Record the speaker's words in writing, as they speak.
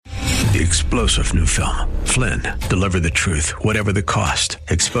The explosive new film, Flynn, deliver the truth, whatever the cost,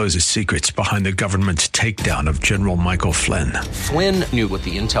 exposes secrets behind the government's takedown of General Michael Flynn. Flynn knew what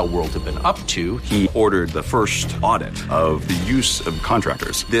the intel world had been up to. He ordered the first audit of the use of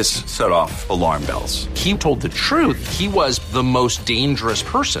contractors. This set off alarm bells. He told the truth. He was the most dangerous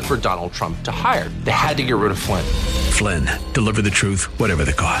person for Donald Trump to hire. They had to get rid of Flynn. Flynn, deliver the truth, whatever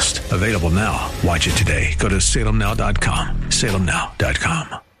the cost. Available now. Watch it today. Go to salemnow.com.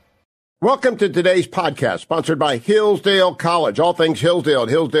 salemnow.com. Welcome to today's podcast, sponsored by Hillsdale College. All things Hillsdale at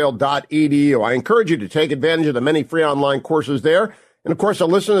hillsdale.edu. I encourage you to take advantage of the many free online courses there. And, of course, to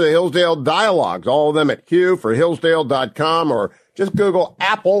listen to the Hillsdale Dialogues, all of them at hugh4hillsdale.com, or just Google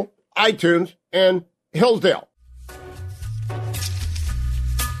Apple, iTunes, and Hillsdale.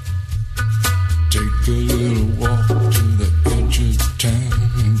 Take a little walk to the edge of town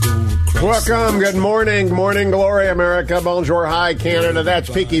and go across. Welcome. Good morning. Morning glory, America. Bonjour. Hi, Canada. That's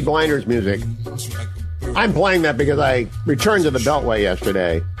Peaky Blinders music. I'm playing that because I returned to the Beltway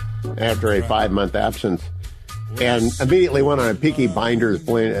yesterday after a 5-month absence and immediately went on a Peaky Blinders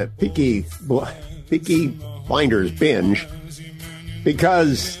binge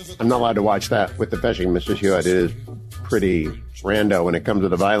because I'm not allowed to watch that with the fishing, Mr. Hewitt. It is pretty rando when it comes to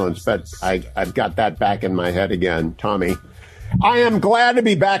the violence, but I've got that back in my head again, Tommy. I am glad to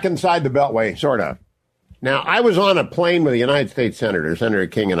be back inside the Beltway, sort of. Now, I was on a plane with a United States Senator. Senator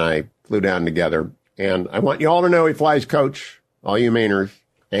King and I flew down together, and I want you all to know he flies coach. All you Mainers,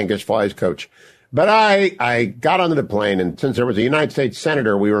 Angus flies coach. But I got onto the plane, and since there was a United States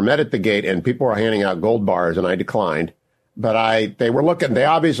Senator, we were met at the gate, and people were handing out gold bars, and I declined. But they were looking. They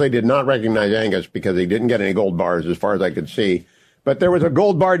obviously did not recognize Angus because he didn't get any gold bars as far as I could see. But there was a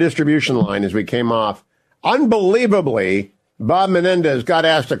gold bar distribution line as we came off. Unbelievably, Bob Menendez got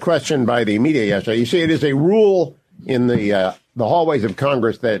asked a question by the media yesterday. You see, it is a rule in the hallways of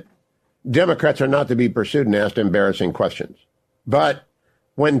Congress that Democrats are not to be pursued and asked embarrassing questions. But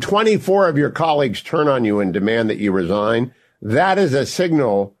when 24 of your colleagues turn on you and demand that you resign, that is a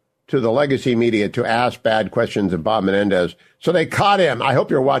signal to the legacy media to ask bad questions of Bob Menendez. So they caught him. I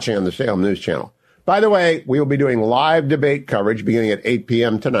hope you're watching on the Salem News Channel. By the way, we will be doing live debate coverage beginning at 8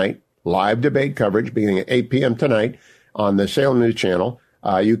 p.m. tonight. Live debate coverage beginning at 8 p.m. tonight on the Salem News Channel.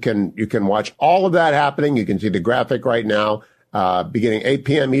 You can watch all of that happening. You can see the graphic right now, beginning 8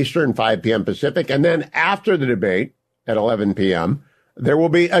 p.m. Eastern, 5 p.m. Pacific. And then after the debate at 11 p.m., there will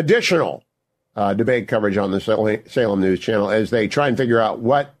be additional debate coverage on the Salem News Channel as they try and figure out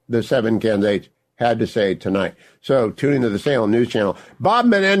what the 7 candidates had to say tonight. So tune into the Salem News Channel. Bob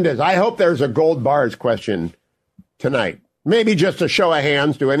Menendez, I hope there's a gold bars question tonight. Maybe just a show of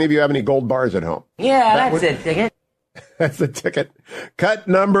hands. Do any of you have any gold bars at home? Yeah, that's it, ticket. That's the ticket. Cut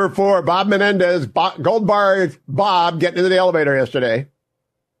number 4. Bob Menendez, gold bars, Bob, getting into the elevator yesterday.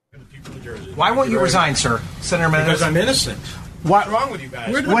 Why won't you resign, sir? Senator Menendez? Because I'm innocent. What's wrong with you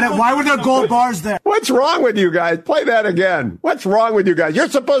guys? Why were there gold bars there? What's wrong with you guys? Play that again. What's wrong with you guys? You're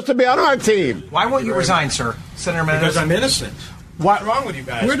supposed to be on our team. Why won't you resign, sir? Senator Menendez? Because I'm innocent. What's wrong with you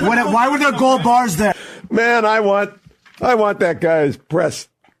guys? Why were there gold bars there? Man, I want that guy's press.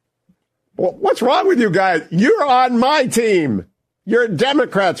 Well, what's wrong with you guys? You're on my team. You're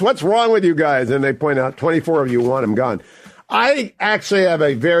Democrats. What's wrong with you guys? And they point out 24 of you want him gone. I actually have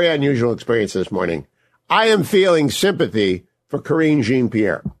a very unusual experience this morning. I am feeling sympathy for Karine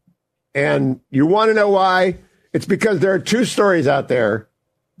Jean-Pierre. And you want to know why? It's because there are 2 stories out there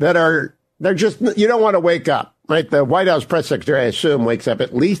that they're just, you don't want to wake up, right? The White House press secretary, I assume, wakes up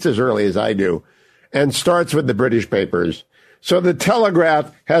at least as early as I do and starts with the British papers. So the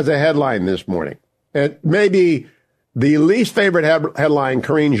Telegraph has a headline this morning. It may be the least favorite headline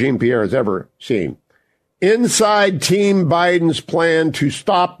Karine Jean-Pierre has ever seen. Inside Team Biden's plan to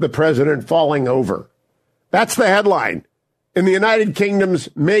stop the president falling over. That's the headline. In the United Kingdom's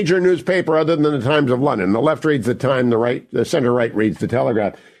major newspaper other than the Times of London. The left reads the Time, the center right reads the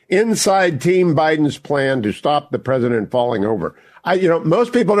Telegraph. Inside Team Biden's plan to stop the president falling over.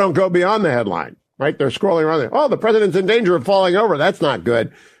 Most people don't go beyond the headline, right? They're scrolling around there. Oh, the president's in danger of falling over. That's not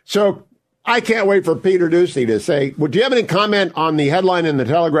good. So I can't wait for Peter Doocy to say, would you have any comment on the headline in the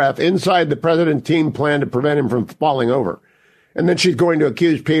Telegraph, inside the president's team plan to prevent him from falling over? And then she's going to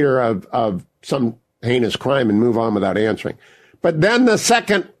accuse Peter of some heinous crime and move on without answering. But then the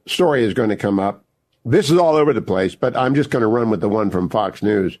second story is going to come up. This is all over the place, but I'm just going to run with the one from Fox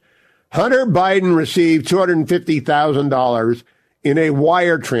News. Hunter Biden received $250,000 in a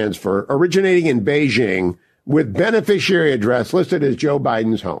wire transfer originating in Beijing with beneficiary address listed as Joe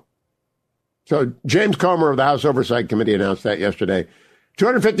Biden's home. So James Comer of the House Oversight Committee announced that yesterday.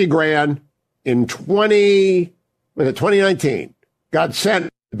 $250,000 in 2019 got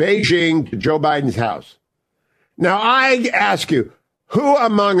sent Beijing to Joe Biden's house. Now, I ask you, who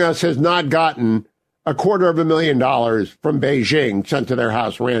among us has not gotten $250,000 from Beijing sent to their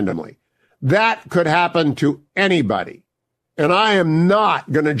house randomly? That could happen to anybody. And I am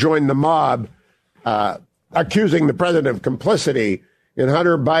not going to join the mob accusing the president of complicity in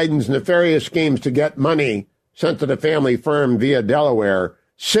Hunter Biden's nefarious schemes to get money sent to the family firm via Delaware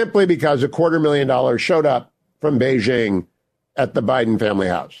simply because $250,000 showed up from Beijing at the Biden family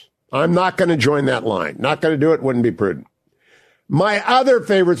house. I'm not going to join that line. Not going to do it. Wouldn't be prudent. My other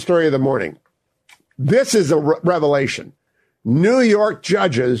favorite story of the morning. This is a revelation. New York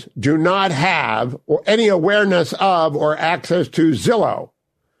judges do not have or any awareness of or access to Zillow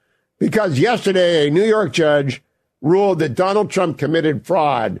because yesterday a New York judge ruled that Donald Trump committed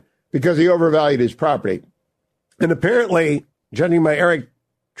fraud because he overvalued his property. And apparently, judging by Eric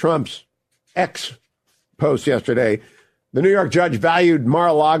Trump's X post yesterday, the New York judge valued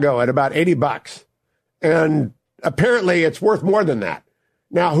Mar-a-Lago at about $80. And apparently it's worth more than that.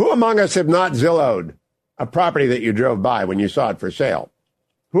 Now, who among us have not Zillowed a property that you drove by when you saw it for sale?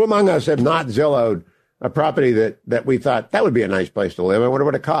 Who among us have not Zillowed a property that we thought that would be a nice place to live? I wonder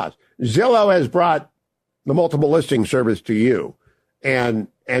what it costs. Zillow has brought the multiple listing service to you. And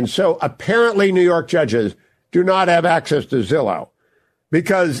so apparently New York judges do not have access to Zillow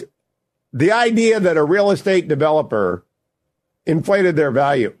because the idea that a real estate developer inflated their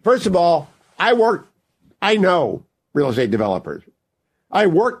value. First of all, I know real estate developers. I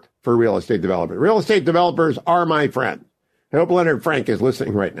worked for real estate developers. Real estate developers are my friend. I hope Leonard Frank is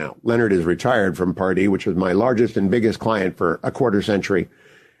listening right now. Leonard is retired from Pardee, which was my largest and biggest client for a quarter century.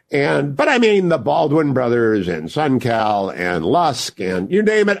 But I mean the Baldwin brothers and SunCal and Lusk and you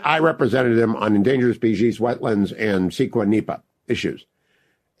name it. I represented them on endangered species, wetlands, and CEQA NEPA issues.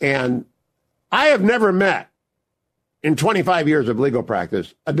 And I have never met in 25 years of legal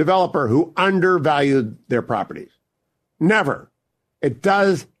practice, a developer who undervalued their properties. Never. It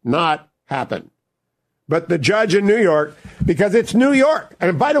does not happen. But the judge in New York, because it's New York.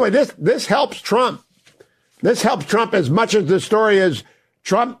 And by the way, this helps Trump. This helps Trump as much as the story is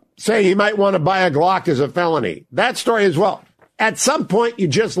Trump saying he might want to buy a Glock as a felony. That story as well. At some point, you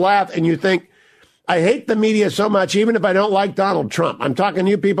just laugh and you think, I hate the media so much, even if I don't like Donald Trump. I'm talking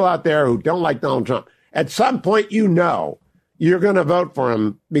to you people out there who don't like Donald Trump. At some point, you know you're going to vote for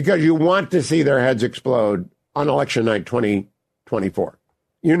him because you want to see their heads explode on election night 2024.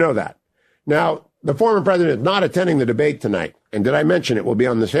 You know that. Now, the former president is not attending the debate tonight. And did I mention it will be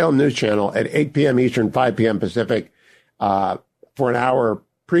on the Salem News Channel at 8 p.m. Eastern, 5 p.m. Pacific for an hour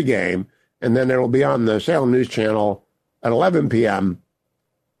pregame. And then it'll be on the Salem News Channel at 11 p.m.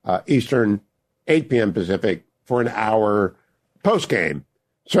 Eastern, 8 p.m. Pacific for an hour postgame.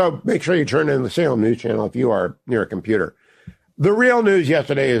 So make sure you turn in the Salem News Channel if you are near a computer. The real news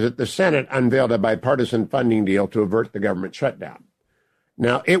yesterday is that the Senate unveiled a bipartisan funding deal to avert the government shutdown.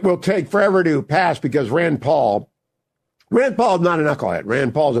 Now, it will take forever to pass because Rand Paul is not a knucklehead.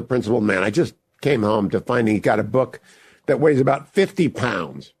 Rand Paul's a principled man. I just came home to finding he got a book that weighs about 50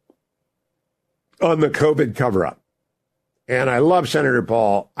 pounds on the COVID cover-up. And I love Senator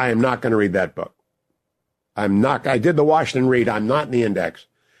Paul. I am not going to read that book. I did the Washington read. I'm not in the index,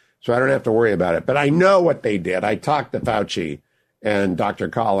 so I don't have to worry about it. But I know what they did. I talked to Fauci and Dr.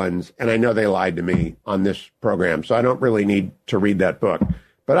 Collins, and I know they lied to me on this program, so I don't really need to read that book.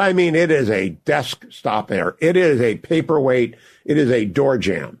 But I mean, it is a desk stopper. It is a paperweight. It is a door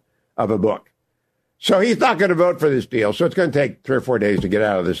jam of a book. So he's not going to vote for this deal. So it's going to take 3 or 4 days to get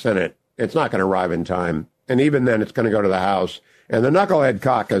out of the Senate. It's not going to arrive in time. And even then, it's going to go to the House. And the Knucklehead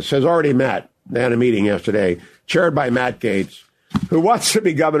Caucus has already met. They had a meeting yesterday, chaired by Matt Gaetz, who wants to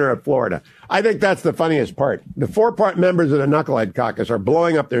be governor of Florida. I think that's the funniest part. The 4 members of the Knucklehead Caucus are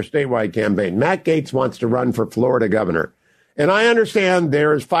blowing up their statewide campaign. Matt Gaetz wants to run for Florida governor. And I understand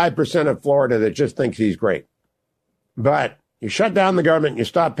there's 5% of Florida that just thinks he's great. But you shut down the government and you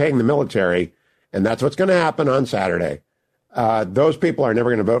stop paying the military, and that's what's going to happen on Saturday. Those people are never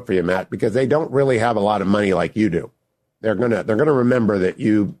going to vote for you, Matt, because they don't really have a lot of money like you do. They're going to remember that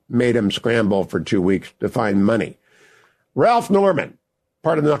you made them scramble for 2 weeks to find money. Ralph Norman,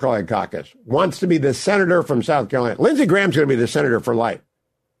 part of the Knucklehead Caucus, wants to be the senator from South Carolina. Lindsey Graham's going to be the senator for life,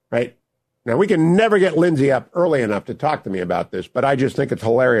 right? Now, we can never get Lindsey up early enough to talk to me about this, but I just think it's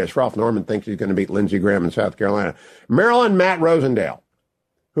hilarious. Ralph Norman thinks he's going to beat Lindsey Graham in South Carolina. Maryland Matt Rosendale,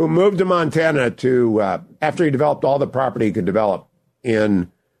 who moved to Montana after he developed all the property he could develop in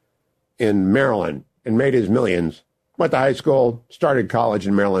Maryland and made his millions. Went to high school, started college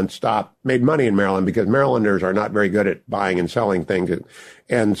in Maryland, stopped, made money in Maryland because Marylanders are not very good at buying and selling things.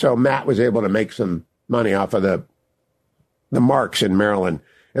 And so Matt was able to make some money off of the marks in Maryland.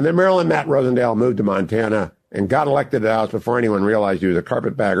 And then Maryland Matt Rosendale moved to Montana and got elected to the House before anyone realized he was a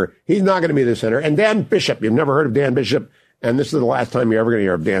carpetbagger. He's not going to be the senator. And Dan Bishop, you've never heard of Dan Bishop, and this is the last time you're ever going to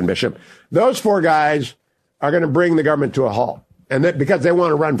hear of Dan Bishop. Those four guys are going to bring the government to a halt, and that because they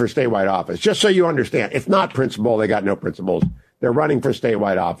want to run for statewide office. Just so you understand, it's not principle. They got no principles. They're running for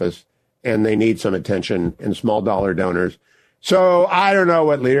statewide office, and they need some attention and small dollar donors. So I don't know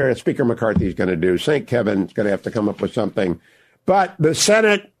what Speaker McCarthy is going to do. St. Kevin's going to have to come up with something. But the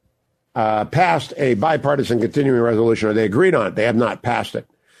Senate passed a bipartisan continuing resolution, or they agreed on it. They have not passed it.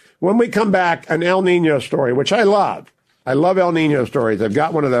 When we come back, an El Nino story, which I love. I love El Nino stories. I've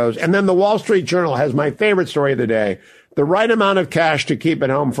got one of those. And then the Wall Street Journal has my favorite story of the day, the right amount of cash to keep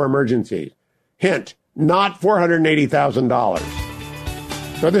at home for emergencies. Hint, not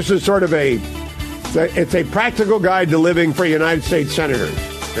 $480,000. So this is sort of it's a practical guide to living for United States senators.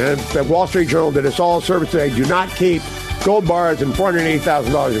 And the Wall Street Journal did us all a service today. Do not keep gold bars and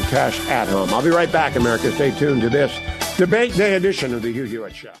 $480,000 of cash at home. I'll be right back, America. Stay tuned to this Debate Day edition of the Hugh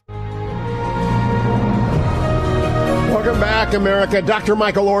Hewitt Show. Welcome back, America. Dr.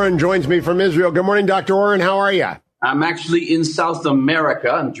 Michael Oren joins me from Israel. Good morning, Dr. Oren. How are you? I'm actually in South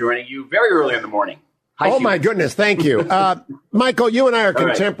America. I'm joining you very early in the morning. Hi, Hugh. My goodness. Thank you. Michael, you and I are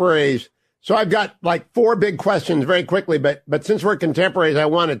contemporaries. Right. So I've got like four big questions very quickly, but since we're contemporaries, I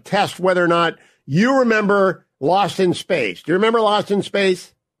want to test whether or not you remember Lost in Space. Do you remember Lost in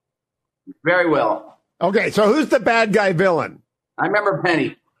Space? Very well. Okay, so who's the bad guy villain? I remember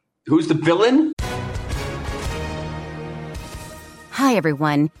Penny. Who's the villain? Hi,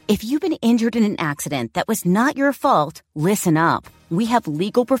 everyone. If you've been injured in an accident that was not your fault, listen up. We have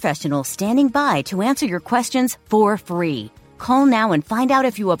legal professionals standing by to answer your questions for free. Call now and find out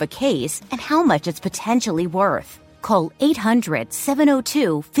if you have a case and how much it's potentially worth. Call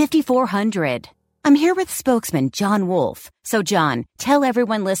 800-702-5400. I'm here with spokesman John Wolf. So, John, tell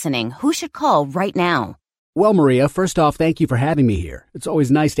everyone listening who should call right now. Well, Maria, first off, thank you for having me here. It's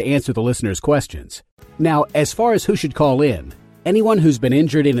always nice to answer the listeners' questions. Now, as far as who should call in, anyone who's been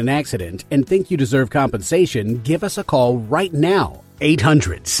injured in an accident and think you deserve compensation, give us a call right now.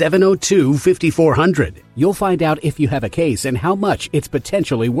 800-702-5400. You'll find out if you have a case and how much it's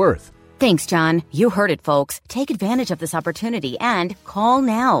potentially worth. Thanks, John. You heard it, folks. Take advantage of this opportunity and call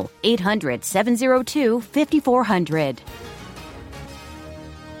now. 800-702-5400.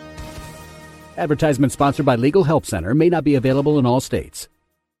 Advertisement sponsored by Legal Help Center. May not be available in all states.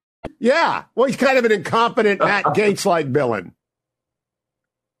 Yeah. Well, he's kind of an incompetent Matt Gaetz-like villain.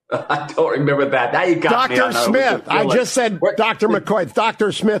 I don't remember that. Now you got me. Dr. Smith. I just said Dr. McCoy.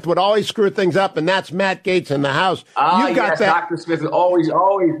 Dr. Smith would always screw things up, and that's Matt Gaetz in the House. You got that. Dr. Smith is always,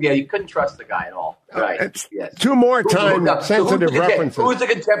 yeah, you couldn't trust the guy at all. Right. Yes. Two more time-sensitive references. Who's the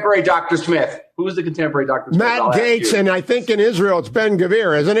contemporary Dr. Smith? Who's the contemporary Dr. Smith? Matt Gaetz, and I think in Israel it's Ben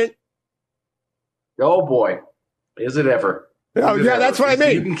Gvir, isn't it? Oh, boy. Is it ever? That's what I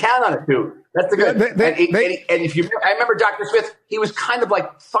mean. You can count on it, too. That's the good. And if you, I remember Dr. Smith. He was kind of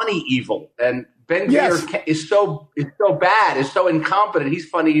like funny evil, and Ben Gvir is so bad, is so incompetent. He's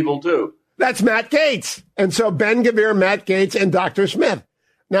funny evil too. That's Matt Gaetz, and so Ben Gvir, Matt Gaetz, and Dr. Smith.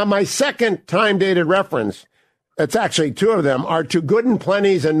 Now, my second time-dated reference, it's actually two of them, are to Good and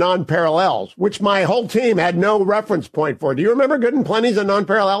Plenty's and Non-Parallels, which my whole team had no reference point for. Do you remember Good and Plenty's and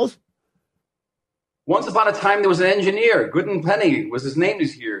Non-Parallels? Once upon a time, there was an engineer. Good and Plenty was his name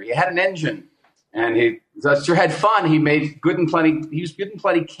this year. He had an engine, and he sure had fun. He made Good and Plenty. He used Good and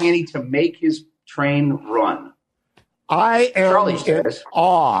Plenty candy to make his train run. I am in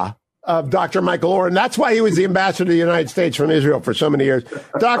awe of Dr. Michael Oren. That's why he was the ambassador to the United States from Israel for so many years.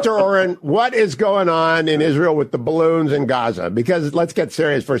 Dr. Oren, what is going on in Israel with the balloons in Gaza? Because let's get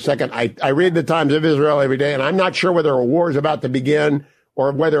serious for a second. I read the Times of Israel every day, and I'm not sure whether a war is about to begin or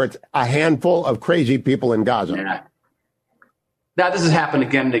whether it's a handful of crazy people in Gaza. Yeah. Now, this has happened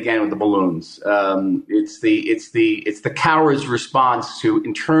again and again with the balloons. It's the coward's response to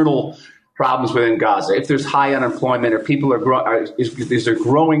internal problems within Gaza. If there's high unemployment or people is there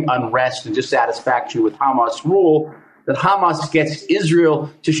growing unrest and dissatisfaction with Hamas rule, that Hamas gets Israel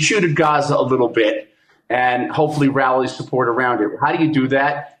to shoot at Gaza a little bit and hopefully rally support around it. How do you do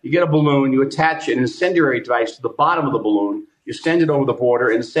that? You get a balloon, you attach an incendiary device to the bottom of the balloon, you send it over the border,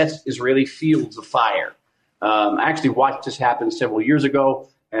 and it sets Israeli fields afire. I actually watched this happen several years ago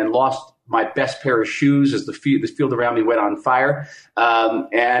and lost my best pair of shoes as the field around me went on fire.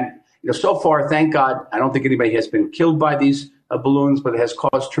 So far, thank God, I don't think anybody has been killed by these balloons, but it has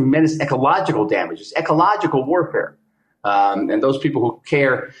caused tremendous ecological damage. It's ecological warfare. And those people who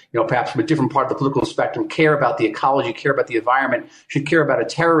care, perhaps from a different part of the political spectrum, care about the ecology, care about the environment, should care about a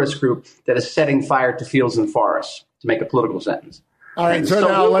terrorist group that is setting fire to fields and forests, to make a political sentence. All right, so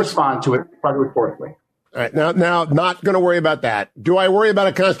now we'll let's respond to it probably forthwith. All right, now, not going to worry about that. Do I worry about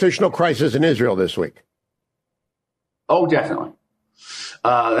a constitutional crisis in Israel this week? Oh, definitely.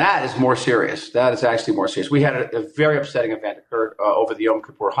 That is more serious. That is actually more serious. We had a very upsetting event occur over the Yom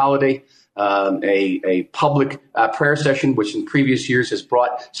Kippur holiday, a public prayer session, which in previous years has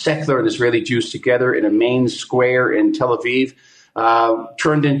brought secular and Israeli Jews together in a main square in Tel Aviv,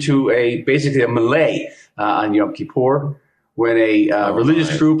 turned into basically a melee on Yom Kippur, when a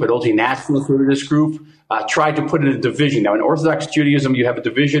religious group, an ultra-nationalist religious group, tried to put in a division. Now, in Orthodox Judaism, you have a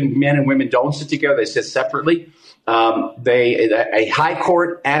division. Men and women don't sit together. They sit separately. A high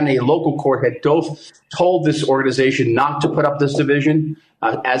court and a local court had both told this organization not to put up this division,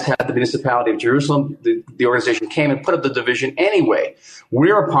 as had the municipality of Jerusalem. The organization came and put up the division anyway,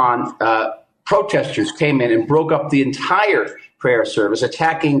 whereupon protesters came in and broke up the entire prayer service,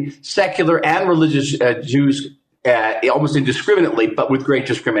 attacking secular and religious Jews almost indiscriminately, but with great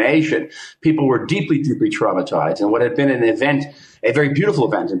discrimination. People were deeply, deeply traumatized. And what had been an event, a very beautiful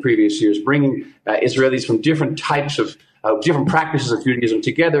event in previous years, bringing Israelis from different types of different practices of Judaism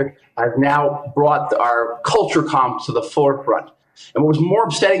together, has now brought our culture comp to the forefront. And what was more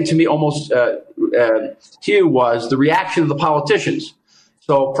upsetting to me almost, Hugh, was the reaction of the politicians.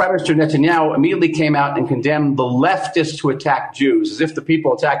 So Prime Minister Netanyahu immediately came out and condemned the leftists who attack Jews, as if the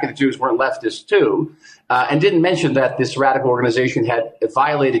people attacking the Jews weren't leftists too, and didn't mention that this radical organization had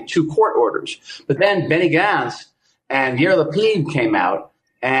violated 2 court orders. But then Benny Gantz and Yair Lapid came out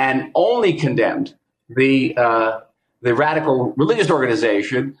and only condemned the radical religious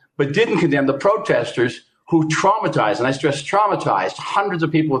organization, but didn't condemn the protesters who traumatized, and I stress traumatized, hundreds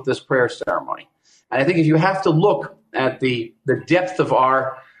of people at this prayer ceremony. And I think if you have to look at the depth of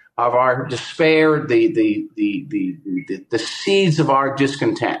our despair, the seeds of our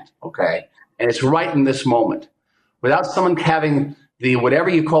discontent, okay, and it's right in this moment. Without someone having the whatever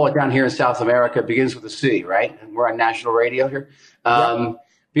you call it down here in South America, it begins with a C, right? And we're on national radio here.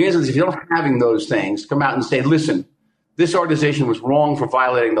 Begins with, if you don't having those things, come out and say, listen, this organization was wrong for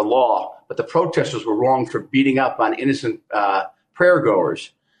violating the law, but the protesters were wrong for beating up on innocent prayer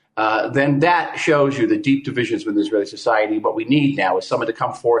goers. Then that shows you the deep divisions within Israeli society. What we need now is someone to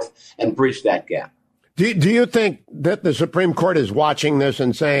come forth and bridge that gap. Do you think that the Supreme Court is watching this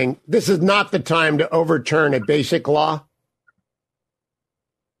and saying, this is not the time to overturn a basic law?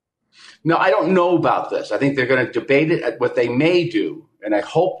 No, I don't know about this. I think they're going to debate it. What they may do, and I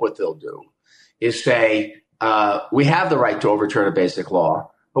hope what they'll do, is say, we have the right to overturn a basic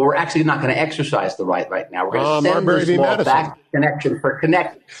law, but we're actually not going to exercise the right now. We're going to send this law back to Connection for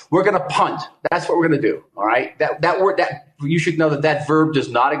Connect. We're going to punt. That's what we're going to do. All right. That word, that you should know that verb does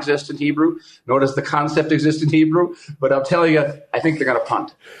not exist in Hebrew, nor does the concept exist in Hebrew. But I'll tell you, I think they're going to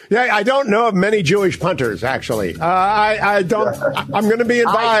punt. Yeah, I don't know of many Jewish punters, actually. I don't. I'm going to be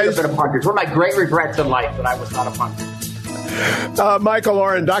advised. I should have been a punter. It's one of my great regrets in life that I was not a punter. Michael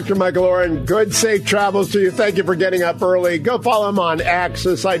Oren, Dr. Michael Oren, good, safe travels to you. Thank you for getting up early. Go follow him on X,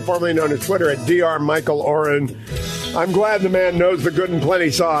 the site formerly known as Twitter, at Dr. Michael Oren. I'm glad the man knows the Good and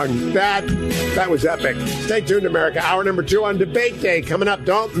Plenty song. That was epic. Stay tuned, America. Hour number 2 on Debate Day coming up.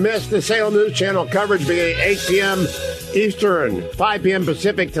 Don't miss the Salem News Channel coverage beginning at 8 p.m. Eastern, 5 p.m.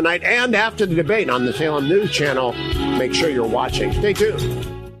 Pacific tonight, and after the debate on the Salem News Channel. Make sure you're watching. Stay tuned.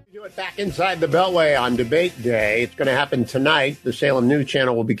 Back inside the Beltway on Debate Day. It's going to happen tonight. The Salem News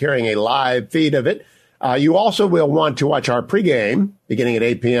Channel will be carrying a live feed of it. You also will want to watch our pregame beginning at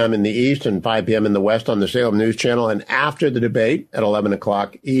 8 p.m. in the East and 5 p.m. in the West on the Salem News Channel. And after the debate at 11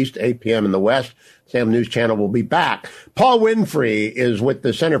 o'clock East, 8 p.m. in the West, Salem News Channel will be back. Paul Winfrey is with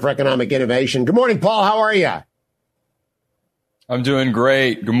the Center for Economic Innovation. Good morning, Paul. How are you? I'm doing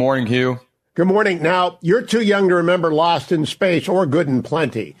great. Good morning, Hugh. Good morning. Now, you're too young to remember Lost in Space or Good and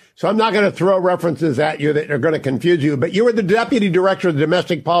Plenty, so I'm not going to throw references at you that are going to confuse you, but you were the Deputy Director of the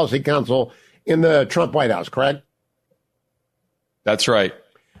Domestic Policy Council in the Trump White House, correct? That's right.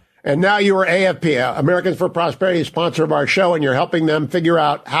 And now you are AFP, Americans for Prosperity, sponsor of our show, and you're helping them figure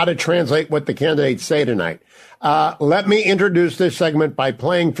out how to translate what the candidates say tonight. Let me introduce this segment by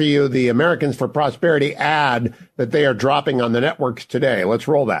playing for you the Americans for Prosperity ad that they are dropping on the networks today. Let's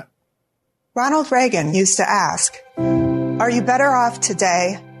roll that. Ronald Reagan used to ask, "Are you better off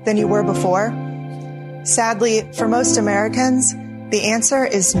today than you were before?" Sadly, for most Americans, the answer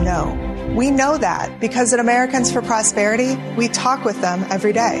is no. We know that because at Americans for Prosperity, we talk with them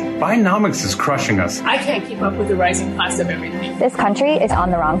every day. Bidenomics is crushing us. I can't keep up with the rising cost of everything. This country is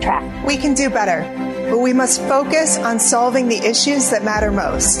on the wrong track. We can do better, but we must focus on solving the issues that matter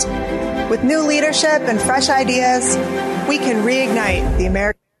most. With new leadership and fresh ideas, we can reignite the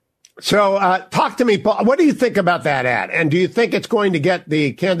American. So talk to me, Paul. What do you think about that ad? And do you think it's going to get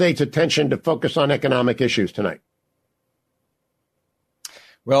the candidates' attention to focus on economic issues tonight?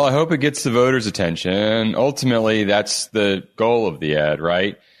 Well, I hope it gets the voters' attention. Ultimately, that's the goal of the ad,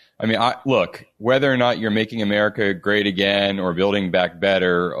 right? I mean, look, whether or not you're making America great again or building back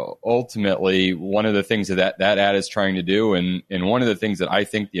better, ultimately, one of the things that ad is trying to do, and one of the things that I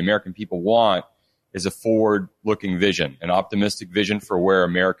think the American people want, is a forward-looking vision, an optimistic vision for where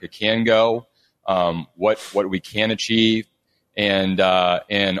America can go, what we can achieve, and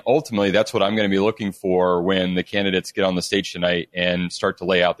ultimately that's what I'm going to be looking for when the candidates get on the stage tonight and start to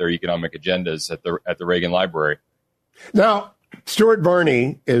lay out their economic agendas at the Reagan Library. Now, Stuart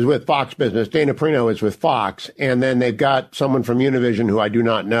Varney is with Fox Business. Dana Perino is with Fox, and then they've got someone from Univision who I do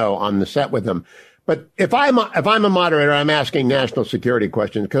not know on the set with them. But if I'm a moderator, I'm asking national security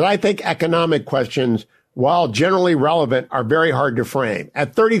questions because I think economic questions, while generally relevant, are very hard to frame.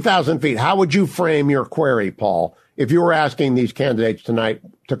 At 30,000 feet, how would you frame your query, Paul, if you were asking these candidates tonight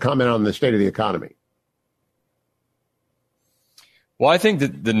to comment on the state of the economy? Well, I think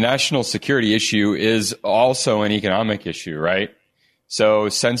that the national security issue is also an economic issue, right? So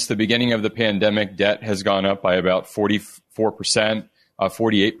since the beginning of the pandemic, debt has gone up by about 44%.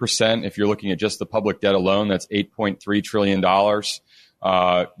 48%. If you're looking at just the public debt alone, that's $8.3 trillion.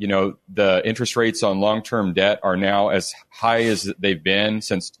 The interest rates on long-term debt are now as high as they've been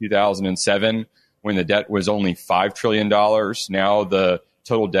since 2007, when the debt was only $5 trillion. Now the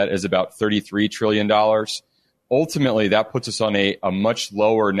total debt is about $33 trillion. Ultimately, that puts us on a much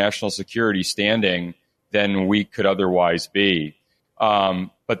lower national security standing than we could otherwise be.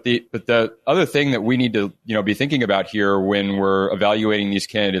 But the other thing that we need to be thinking about here when we're evaluating these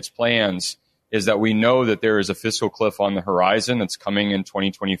candidates' plans is that we know that there is a fiscal cliff on the horizon that's coming in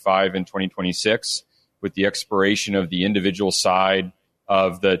 2025 and 2026 with the expiration of the individual side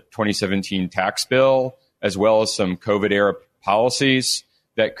of the 2017 tax bill, as well as some COVID-era policies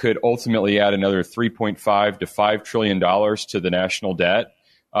that could ultimately add another $3.5 to $5 trillion to the national debt,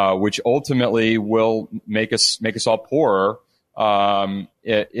 which ultimately will make us all poorer.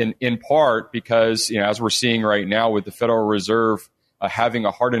 In part because, as we're seeing right now with the Federal Reserve having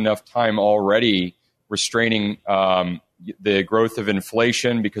a hard enough time already restraining the growth of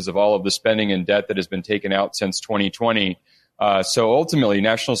inflation because of all of the spending and debt that has been taken out since 2020. So ultimately,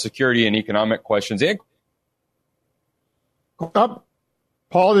 national security and economic questions.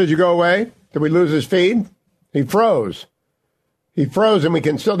 Paul, did you go away? Did we lose his feed? He froze. And we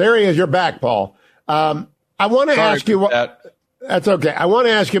can still. There he is. You're back, Paul. I want to ask you what. That's okay. I want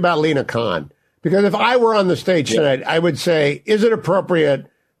to ask you about Lina Khan, because if I were on the stage tonight, I would say, is it appropriate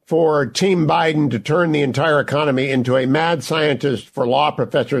for Team Biden to turn the entire economy into a mad scientist for law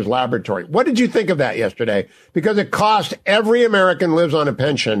professor's laboratory? What did you think of that yesterday? Because it cost every American lives on a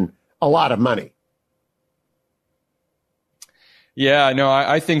pension a lot of money. Yeah, no,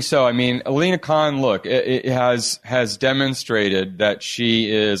 I think so. I mean, Lina Khan, look, it has demonstrated that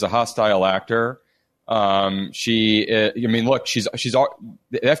she is a hostile actor. The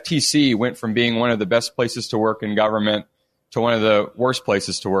FTC went from being one of the best places to work in government to one of the worst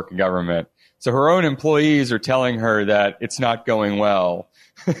places to work in government. So her own employees are telling her that it's not going well,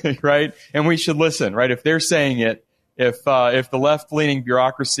 right? And we should listen, right? If they're saying it, if the left-leaning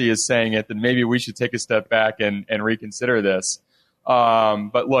bureaucracy is saying it, then maybe we should take a step back and reconsider this.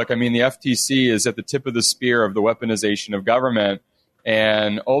 But look, I mean, the FTC is at the tip of the spear of the weaponization of government.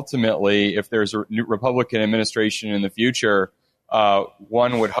 And ultimately, if there's a new Republican administration in the future,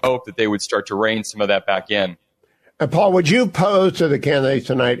 one would hope that they would start to rein some of that back in. Paul, would you pose to the candidates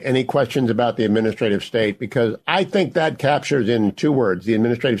tonight any questions about the administrative state? Because I think that captures in 2 words, the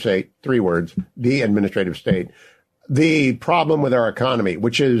administrative state, 3 words, the administrative state, the problem with our economy,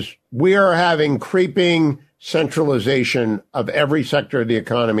 which is we are having creeping centralization of every sector of the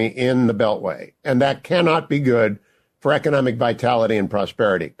economy in the Beltway. And that cannot be good for economic vitality and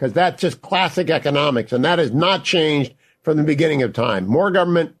prosperity, because that's just classic economics, and that has not changed from the beginning of time. More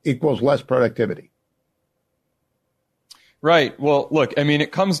government equals less productivity. Right. Well, look, I mean,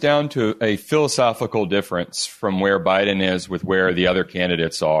 it comes down to a philosophical difference from where Biden is with where the other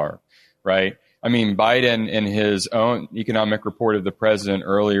candidates are, right? I mean, Biden, in his own economic report of the president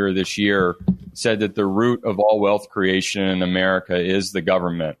earlier this year, said that the root of all wealth creation in America is the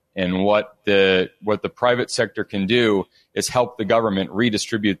government. And what the private sector can do is help the government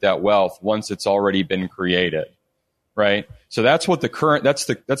redistribute that wealth once it's already been created, right? So that's what that's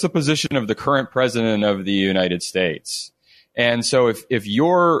the position of the current president of the United States. And so if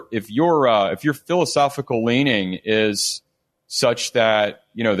your philosophical leaning is such that,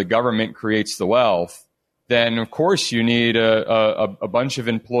 the government creates the wealth, then of course you need a bunch of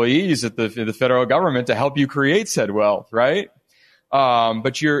employees at the federal government to help you create said wealth, right?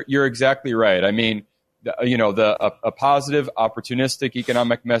 But you're exactly right. I mean, a positive, opportunistic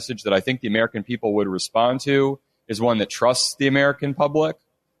economic message that I think the American people would respond to is one that trusts the American public,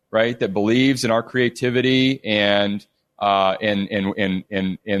 right? That believes in our creativity and the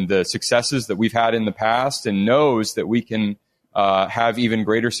successes that we've had in the past, and knows that we can have even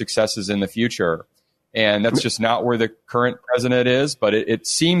greater successes in the future. And that's just not where the current president is, but it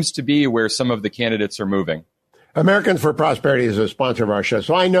seems to be where some of the candidates are moving. Americans for Prosperity is a sponsor of our show,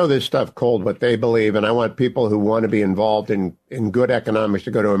 so I know this stuff cold, what they believe, and I want people who want to be involved in good economics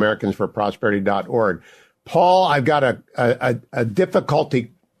to go to americansforprosperity.org. Paul, I've got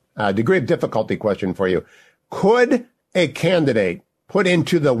a degree of difficulty question for you. Could a candidate put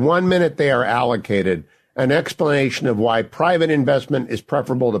into the 1 minute they are allocated an explanation of why private investment is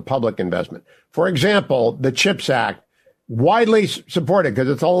preferable to public investment? For example, the CHIPS Act, widely supported because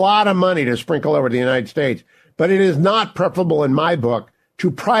it's a lot of money to sprinkle over the United States, but it is not preferable in my book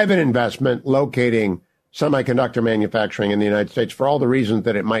to private investment locating semiconductor manufacturing in the United States for all the reasons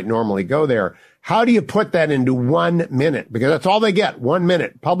that it might normally go there. How do you put that into 1 minute? Because that's all they get, 1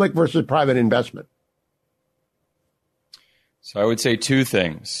 minute, public versus private investment. So I would say two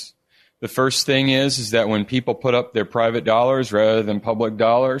things. The first thing is that when people put up their private dollars rather than public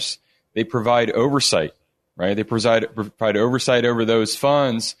dollars, they provide oversight, right? They provide oversight over those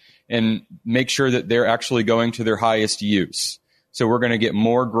funds and make sure that they're actually going to their highest use. So we're going to get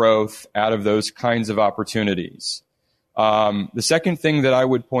more growth out of those kinds of opportunities. The second thing that I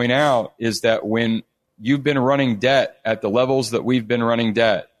would point out is that when you've been running debt at the levels that we've been running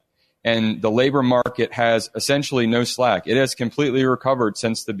debt, and the labor market has essentially no slack, it has completely recovered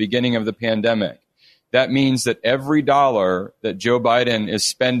since the beginning of the pandemic. That means that every dollar that Joe Biden is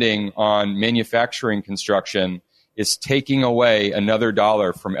spending on manufacturing construction is taking away another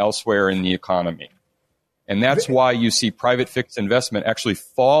dollar from elsewhere in the economy. And that's why you see private fixed investment actually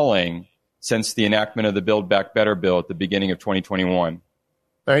falling since the enactment of the Build Back Better bill at the beginning of 2021.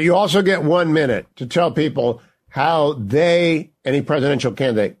 You also get 1 minute to tell people how any presidential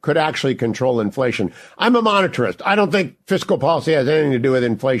candidate, could actually control inflation. I'm a monetarist. I don't think fiscal policy has anything to do with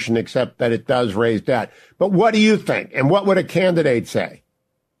inflation except that it does raise debt. But what do you think? And what would a candidate say?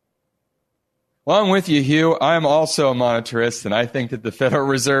 Well, I'm with you, Hugh. I'm also a monetarist, and I think that the Federal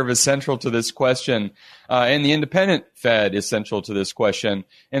Reserve is central to this question, and the independent Fed is central to this question.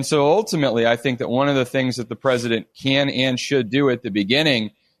 And so ultimately, I think that one of the things that the president can and should do at the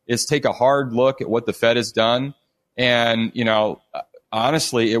beginning is take a hard look at what the Fed has done. And,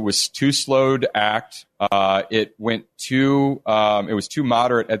 honestly, it was too slow to act. It was too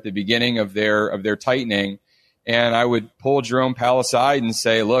moderate at the beginning of their tightening. And I would pull Jerome Powell aside and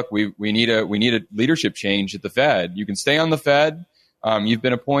say, look, we need a leadership change at the Fed. You can stay on the Fed. You've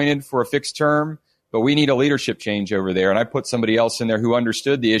been appointed for a fixed term, but we need a leadership change over there. And I put somebody else in there who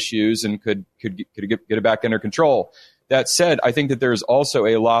understood the issues and could get it back under control. That said, I think that there's also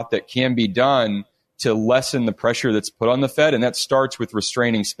a lot that can be done to lessen the pressure that's put on the Fed, and that starts with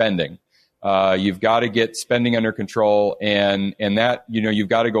restraining spending. You've got to get spending under control, and that, you've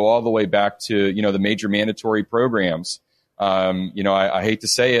got to go all the way back to, the major mandatory programs. I hate to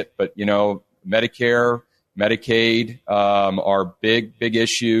say it, but, Medicare, Medicaid are big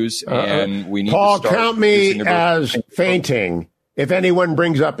issues, and we need Paul, to start. Count me as fainting if anyone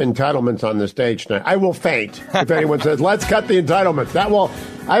brings up entitlements on the stage tonight. I will faint if anyone says, let's cut the entitlements.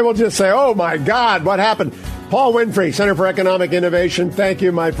 I will just say, oh, my God, what happened? Paul Winfrey, Center for Economic Innovation. Thank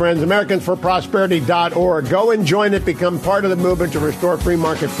you, my friends. AmericansForProsperity.org. Go and join it. Become part of the movement to restore free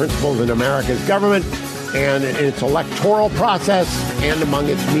market principles in America's government and in its electoral process and among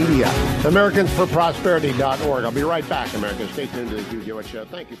its media. AmericansForProsperity.org. I'll be right back, America. Stay tuned to the Hugh Hewitt Show.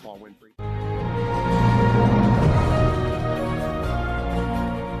 Thank you, Paul Winfrey.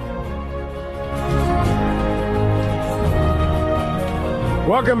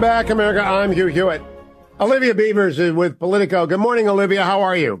 Welcome back, America. I'm Hugh Hewitt. Olivia Beavers is with Politico. Good morning, Olivia. How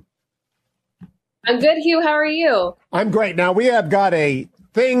are you? I'm good, Hugh. How are you? I'm great. Now, we have got a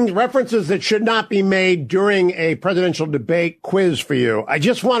thing, references that should not be made during a presidential debate quiz for you. I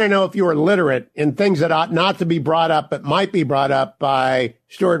just want to know if you are literate in things that ought not to be brought up, but might be brought up by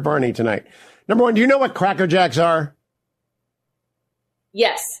Stuart Varney tonight. Number one, do you know what Cracker Jacks are?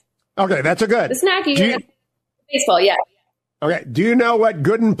 Yes. Okay, that's a good. The snacky. Baseball, yeah. Okay. Do you know what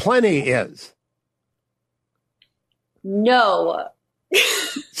Good and Plenty is? No.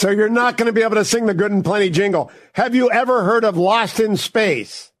 So you're not going to be able to sing the Good and Plenty jingle. Have you ever heard of Lost in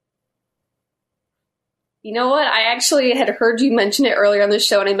Space? You know what? I actually had heard you mention it earlier on the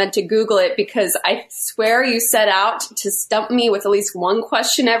show, and I meant to Google it because I swear you set out to stump me with at least one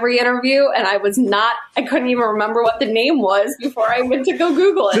question every interview, and I couldn't even remember what the name was before I went to go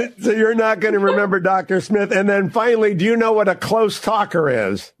Google it. So you're not going to remember Dr. Smith. And then finally, do you know what a close talker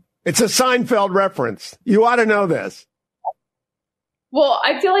is? It's a Seinfeld reference. You ought to know this. Well,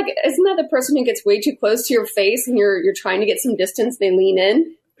 I feel like, isn't that the person who gets way too close to your face and you're trying to get some distance, they lean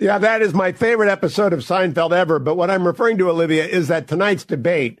in? Yeah, that is my favorite episode of Seinfeld ever. But what I'm referring to, Olivia, is that tonight's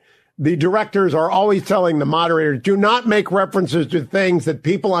debate, the directors are always telling the moderators, do not make references to things that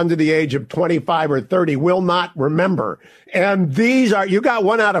people under the age of 25 or 30 will not remember. And these are, you got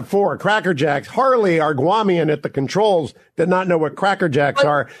 1 out of 4, Cracker Jacks. Harley, our Guamian at the controls, did not know what Cracker Jacks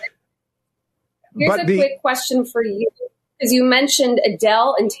are. Here's a quick question for you. Because you mentioned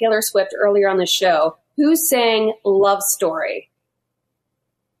Adele and Taylor Swift earlier on the show. Who sang Love Story?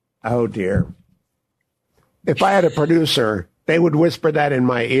 Oh, dear. If I had a producer, they would whisper that in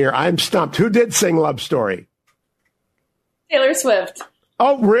my ear. I'm stumped. Who did sing Love Story? Taylor Swift.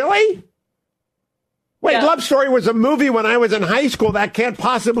 Oh, really? Wait, Yeah. Love Story was a movie when I was in high school. That can't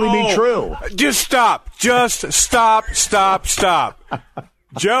possibly be true. Just stop. Just stop.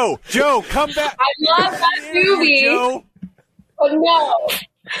 Joe, come back. I love that movie. Joe. But no.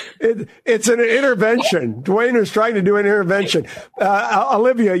 It's an intervention. Dwayne is trying to do an intervention.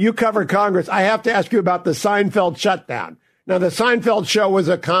 Olivia, you cover Congress. I have to ask you about the Seinfeld shutdown. Now, the Seinfeld show was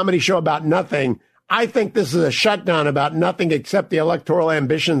a comedy show about nothing. I think this is a shutdown about nothing except the electoral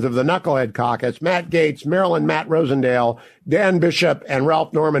ambitions of the Knucklehead Caucus. Matt Gaetz, Maryland Matt Rosendale, Dan Bishop, and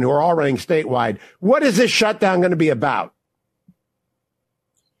Ralph Norman, who are all running statewide. What is this shutdown going to be about?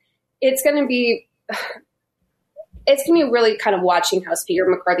 It's going to be really kind of watching how Speaker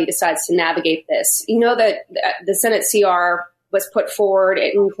McCarthy decides to navigate this. You know that the Senate CR was put forward.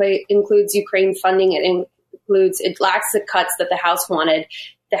 It includes Ukraine funding. It lacks the cuts that the House wanted.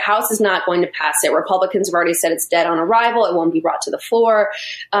 The House is not going to pass it. Republicans have already said it's dead on arrival. It won't be brought to the floor.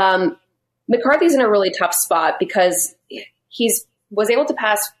 McCarthy's in a really tough spot because was able to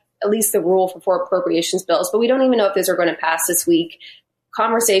pass at least the rule for 4 appropriations bills, but we don't even know if those are going to pass this week.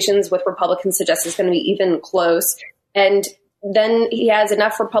 Conversations with Republicans suggest it's going to be even close. And then he has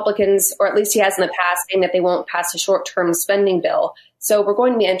enough Republicans, or at least he has in the past, saying that they won't pass a short-term spending bill. So we're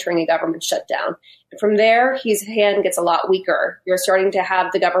going to be entering a government shutdown. And from there, his hand gets a lot weaker. You're starting to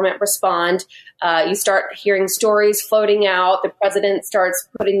have the government respond. You start hearing stories floating out. The president starts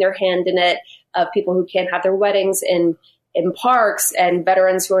putting their hand in it of people who can't have their weddings in parks, and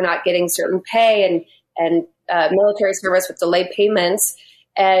veterans who are not getting certain pay, and military service with delayed payments.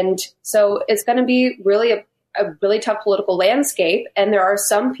 And so it's going to be really a really tough political landscape. And there are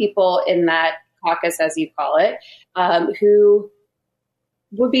some people in that caucus, as you call it, who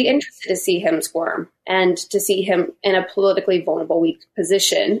would be interested to see him squirm and to see him in a politically vulnerable, weak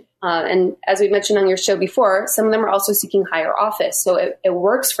position. And as we mentioned on your show before, some of them are also seeking higher office. So it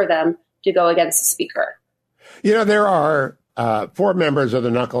works for them to go against the speaker. You know, there are 4 members of the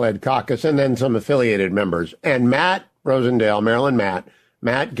Knucklehead Caucus and then some affiliated members. And Matt Rosendale, Maryland Matt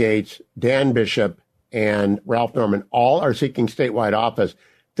Gaetz, Dan Bishop, and Ralph Norman all are seeking statewide office.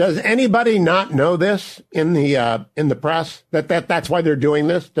 Does anybody not know this in the press that's why they're doing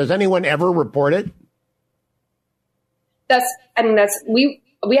this? Does anyone ever report it?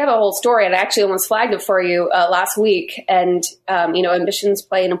 We have a whole story, and I actually almost flagged it for you last week. And ambitions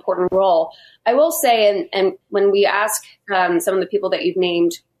play an important role. I will say, and when we ask some of the people that you've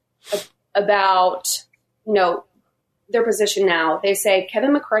named about, their position now, they say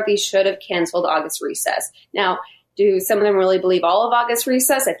Kevin McCarthy should have canceled August recess. Now, do some of them really believe all of August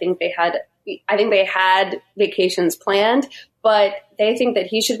recess? I think they had vacations planned, but they think that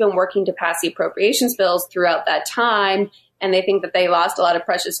he should have been working to pass the appropriations bills throughout that time. And they think that they lost a lot of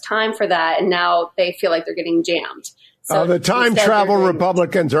precious time for that. And now they feel like they're getting jammed. So the time travel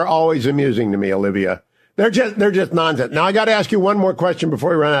Republicans are always amusing to me, Olivia. They're just nonsense. Now, I got to ask you one more question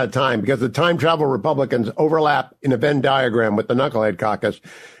before we run out of time, because the time travel Republicans overlap in a Venn diagram with the Knucklehead Caucus.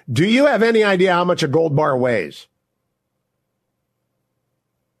 Do you have any idea how much a gold bar weighs?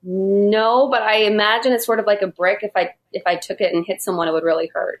 No, but I imagine it's sort of like a brick. If I took it and hit someone, it would really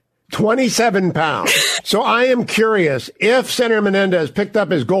hurt. 27 pounds. So I am curious, if Senator Menendez picked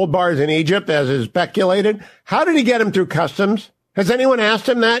up his gold bars in Egypt, as is speculated, how did he get them through customs? Has anyone asked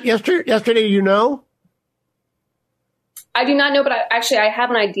him that yesterday? You know? I do not know, but I have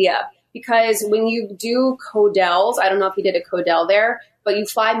an idea. Because when you do Codels, I don't know if you did a Codel there, but you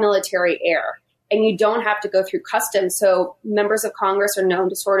fly military air. And you don't have to go through customs. So members of Congress are known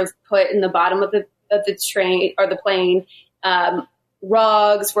to sort of put in the bottom of the train or the plane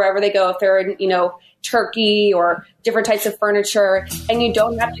rugs wherever they go, if they're in, turkey or different types of furniture, and you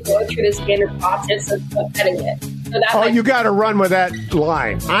don't have to go through the standard process of getting it. So you got to run with that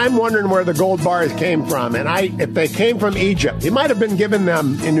line. I'm wondering where the gold bars came from, and if they came from Egypt, he might have been given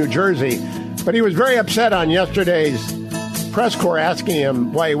them in New Jersey, but he was very upset on yesterday's press corps asking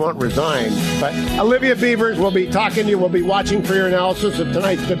him why he won't resign. But Olivia Beavers will be talking to you. We'll be watching for your analysis of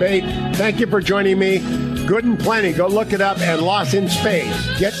tonight's debate. Thank you for joining me. Good and Plenty. Go look it up. And Lost in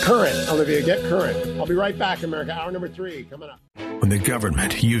Space. Get current, Olivia. Get current. I'll be right back, America. Hour number 3 coming up. When the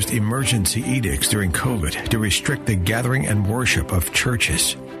government used emergency edicts during COVID to restrict the gathering and worship of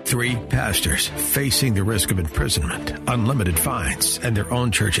churches, 3 pastors facing the risk of imprisonment, unlimited fines, and their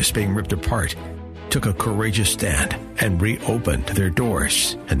own churches being ripped apart took a courageous stand and reopened their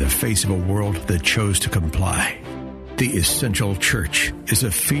doors in the face of a world that chose to comply. The Essential Church is a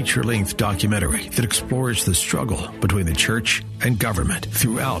feature-length documentary that explores the struggle between the church and government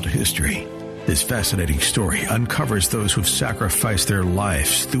throughout history. This fascinating story uncovers those who've sacrificed their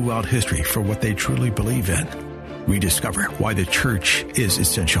lives throughout history for what they truly believe in. We discover why the church is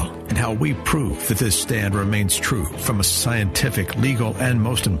essential and how we prove that this stand remains true from a scientific, legal, and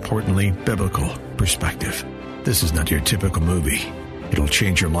most importantly, biblical perspective. This is not your typical movie. It'll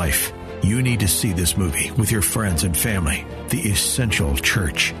change your life. You need to see this movie with your friends and family. The Essential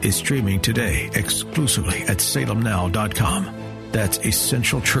Church is streaming today exclusively at salemnow.com. That's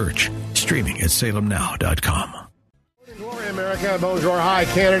Essential Church, streaming at salemnow.com. Glory, America. Bonjour. Hi,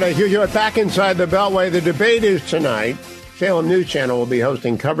 Canada. Hugh Hewitt back inside the Beltway. The debate is tonight. Salem News Channel will be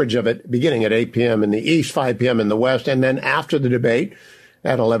hosting coverage of it beginning at 8 p.m. in the East, 5 p.m. in the West, and then after the debate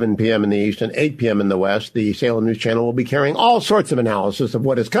at 11 p.m. in the East and 8 p.m. in the West, the Salem News Channel will be carrying all sorts of analysis of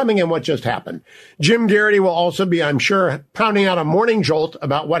what is coming and what just happened. Jim Garrity will also be, I'm sure, pounding out a morning jolt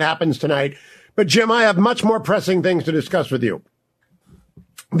about what happens tonight. But, Jim, I have much more pressing things to discuss with you.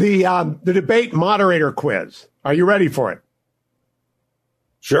 The debate moderator quiz. Are you ready for it?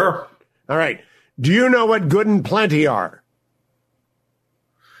 Sure. All right. Do you know what Good and Plenty are?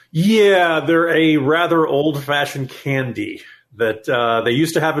 Yeah, they're a rather old-fashioned candy that they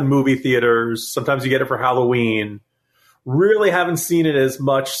used to have in movie theaters. Sometimes you get it for Halloween. Really haven't seen it as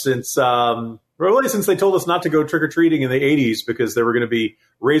much since they told us not to go trick-or-treating in the 80s because there were going to be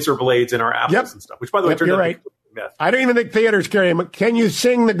razor blades in our apples and stuff, which, by the way, turned out to be myth. I don't even think theaters carry them. Can you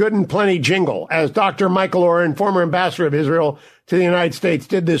sing the Good and Plenty jingle as Dr. Michael Oren, former ambassador of Israel to the United States,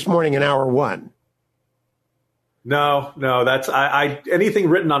 did this morning in hour 1? No, that's anything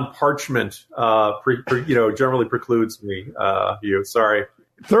written on parchment, generally precludes me. Sorry.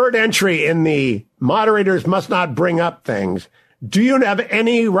 Third entry in the moderators must not bring up things. Do you have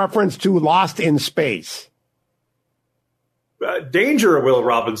any reference to Lost in Space? Danger, Will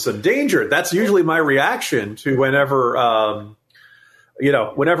Robinson, danger. That's usually my reaction to whenever a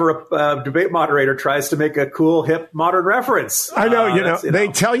debate moderator tries to make a cool, hip, modern reference. I know, they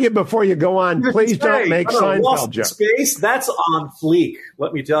tell you before you go on, please don't make Seinfeld jokes. Space, that's on fleek,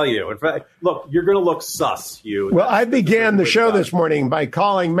 let me tell you. In fact, look, you're going to look sus, Hugh. Well, I began the show this morning by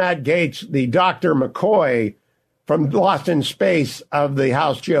calling Matt Gaetz the Dr. McCoy from Lost in Space of the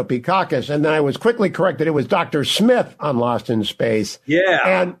House GOP caucus, and then I was quickly corrected. It was Dr. Smith on Lost in Space. Yeah.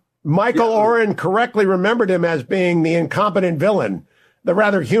 And Michael Oren correctly remembered him as being the incompetent villain, the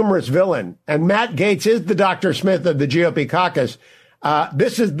rather humorous villain. And Matt Gaetz is the Dr. Smith of the GOP caucus.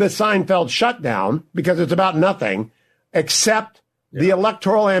 This is the Seinfeld shutdown because it's about nothing except the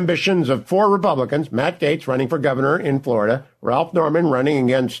electoral ambitions of 4 Republicans, Matt Gaetz running for governor in Florida, Ralph Norman running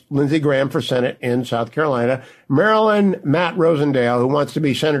against Lindsey Graham for Senate in South Carolina, Maryland, Matt Rosendale, who wants to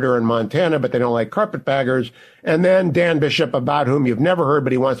be senator in Montana, but they don't like carpetbaggers, and then Dan Bishop, about whom you've never heard,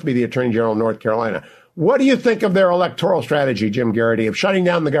 but he wants to be the attorney general of North Carolina. What do you think of their electoral strategy, Jim Garrity, of shutting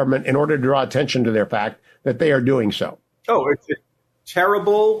down the government in order to draw attention to their fact that they are doing so? Oh, it's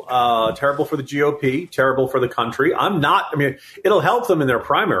terrible for the GOP, terrible for the country. It'll help them in their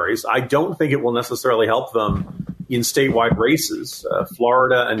primaries. I don't think it will necessarily help them in statewide races.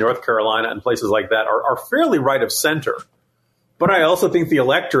 Florida and North Carolina and places like that are fairly right of center. But I also think the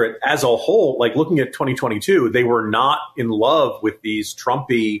electorate as a whole, like looking at 2022, they were not in love with these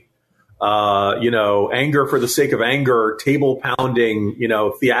Trumpy, anger for the sake of anger, table pounding,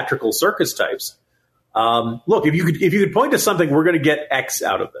 theatrical circus types. Look, if you could point to something, we're going to get X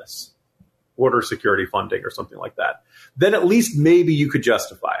out of this, border security funding or something like that, then at least maybe you could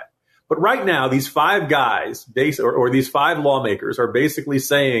justify it. But right now, these 5 guys, or these 5 lawmakers, are basically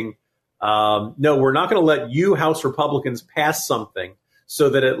saying, no, we're not going to let you House Republicans pass something so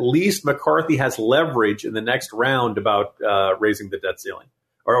that at least McCarthy has leverage in the next round about raising the debt ceiling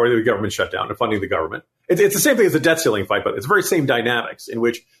or the government shutdown and funding the government. It's the same thing as the debt ceiling fight, but it's the very same dynamics in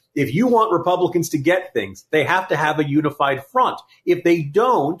which if you want Republicans to get things, they have to have a unified front. If they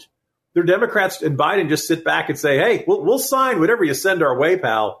don't, the Democrats and Biden just sit back and say, hey, we'll sign whatever you send our way,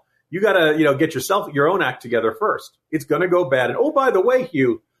 pal. You got to, get your own act together first. It's going to go bad. And oh, by the way,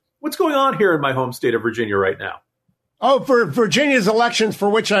 Hugh, what's going on here in my home state of Virginia right now? Oh, for Virginia's elections, for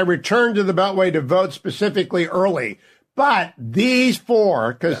which I returned to the Beltway to vote specifically early. But these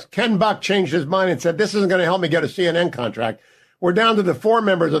four, because Ken Buck changed his mind and said, this isn't going to help me get a CNN contract. We're down to the 4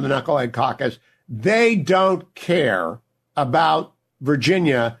 members of the Knucklehead Caucus. They don't care about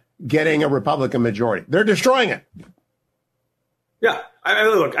Virginia getting a Republican majority. They're destroying it. Yeah.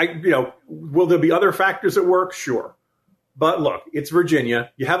 Look, will there be other factors at work? Sure. But look, it's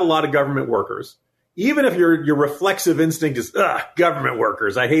Virginia. You have a lot of government workers. Even if your reflexive instinct is, government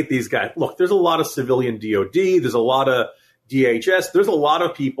workers, I hate these guys. Look, there's a lot of civilian DOD. There's a lot of DHS. There's a lot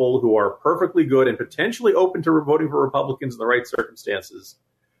of people who are perfectly good and potentially open to voting for Republicans in the right circumstances,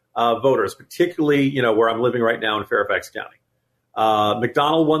 voters, particularly, where I'm living right now in Fairfax County.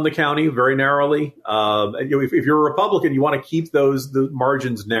 McDonald won the county very narrowly. If you're a Republican, you want to keep the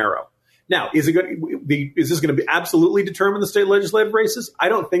margins narrow. Now, is this going to be absolutely determine the state legislative races? I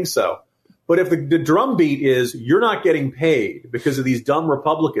don't think so. But if the drumbeat is you're not getting paid because of these dumb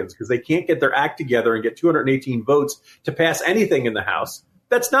Republicans because they can't get their act together and get 218 votes to pass anything in the House,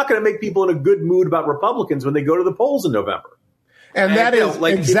 that's not going to make people in a good mood about Republicans when they go to the polls in November. And that is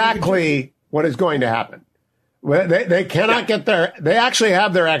exactly what is going to happen. They cannot get they actually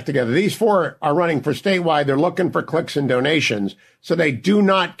have their act together. These 4 are running for statewide. They're looking for clicks and donations. So they do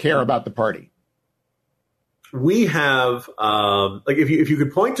not care about the party. We have, if you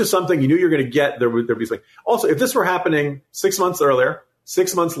could point to something you knew you were going to get, there'd be something. Also, if this were happening 6 months earlier,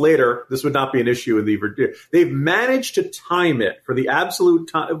 6 months later, this would not be an issue in the Virginia. They've managed to time it for the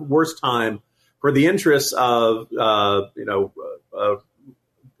absolute worst time for the interests of,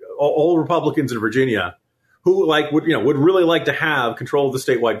 all Republicans in Virginia who would really like to have control of the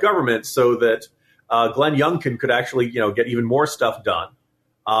statewide government so that Glenn Youngkin could actually, get even more stuff done.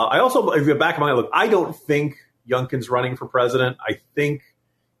 I also, in the back of my mind, I don't think Youngkin's running for president. I think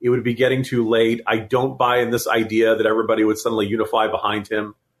it would be getting too late. I don't buy in this idea that everybody would suddenly unify behind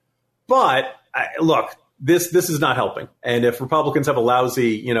him. But look, this is not helping. And if Republicans have a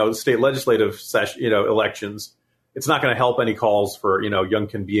lousy, state legislative session, elections, it's not going to help any calls for,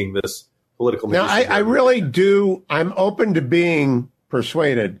 Youngkin being this political. Now, I really do. I'm open to being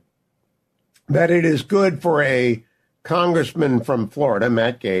persuaded that it is good for a congressman from Florida,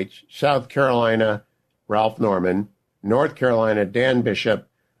 Matt Gaetz, South Carolina, Ralph Norman, North Carolina, Dan Bishop,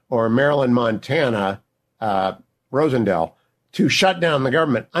 or Maryland, Montana, Rosendale, to shut down the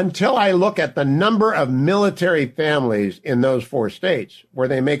government until I look at the number of military families in those 4 states where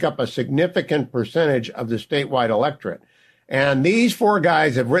they make up a significant percentage of the statewide electorate. And these 4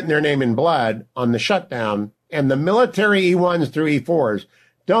 guys have written their name in blood on the shutdown, and the military E1s through E4s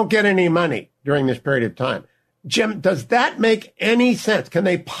don't get any money during this period of time. Jim, does that make any sense? Can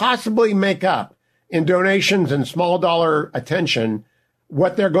they possibly make up in donations and small dollar attention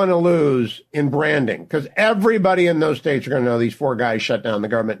what they're going to lose in branding? Because everybody in those states are going to know these 4 guys shut down the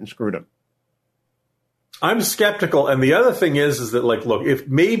government and screwed them. I'm skeptical. And the other thing is that, look, if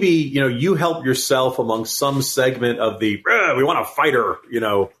maybe, you help yourself among some segment of the, we want a fighter,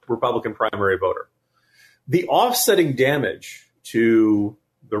 Republican primary voter, the offsetting damage to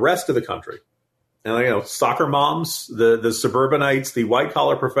the rest of the country, and, soccer moms, the suburbanites, the white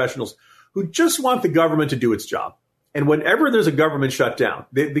collar professionals who just want the government to do its job. And whenever there's a government shutdown,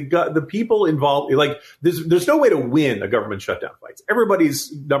 the people involved, there's no way to win a government shutdown fight.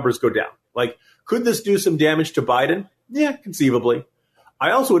 Everybody's numbers go down. Could this do some damage to Biden? Yeah, conceivably.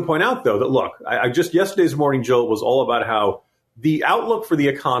 I also would point out, though, that, look, I just yesterday's Morning Jolt was all about how the outlook for the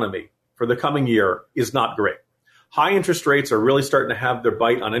economy for the coming year is not great. High interest rates are really starting to have their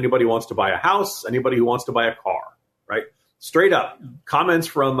bite on anybody who wants to buy a house, anybody who wants to buy a car, right? Straight up. Comments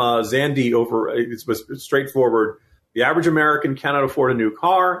from Zandy it was straightforward. The average American cannot afford a new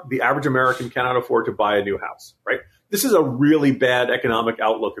car. The average American cannot afford to buy a new house, right? This is a really bad economic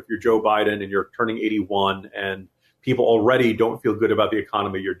outlook if you're Joe Biden and you're turning 81 and people already don't feel good about the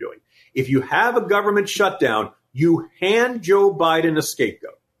economy you're doing. If you have a government shutdown, you hand Joe Biden a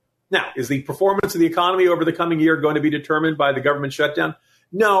scapegoat. Now, is the performance of the economy over the coming year going to be determined by the government shutdown?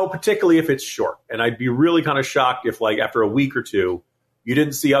 No, particularly if it's short. And I'd be really kind of shocked if, after a week or two, you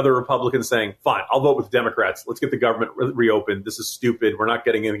didn't see other Republicans saying, fine, I'll vote with Democrats. Let's get the government reopened. This is stupid. We're not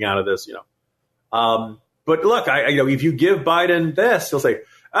getting anything out of this, But look, if you give Biden this, he'll say,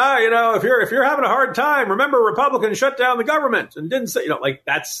 if you're having a hard time, remember Republicans shut down the government and didn't say,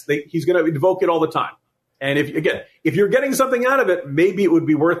 he's going to invoke it all the time. And if you're getting something out of it, maybe it would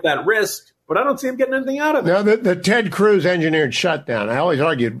be worth that risk. But I don't see him getting anything out of it. No, the Ted Cruz engineered shutdown, I always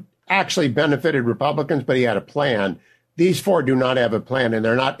argued, actually benefited Republicans, but he had a plan. These four do not have a plan, and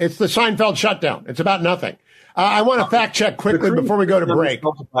they're not. It's the Seinfeld shutdown. It's about nothing. I want to fact check quickly before we go to break.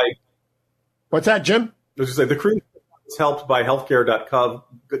 What's that, Jim? I was going to say the Cruz was helped by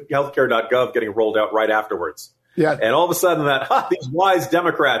healthcare.gov getting rolled out right afterwards. Yeah, and all of a sudden these wise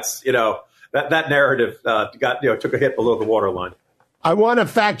Democrats, that narrative took a hit below the waterline. I want to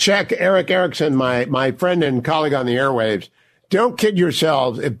fact check Eric Erickson, my friend and colleague on the airwaves. Don't kid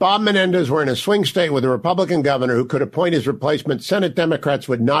yourselves. If Bob Menendez were in a swing state with a Republican governor who could appoint his replacement, Senate Democrats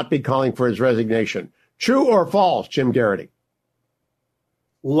would not be calling for his resignation. True or false, Jim Garrity?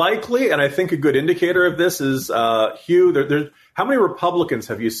 Likely, and I think a good indicator of this is, Hugh, how many Republicans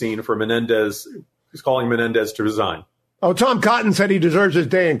have you seen for Menendez, who's calling Menendez to resign? Oh, Tom Cotton said he deserves his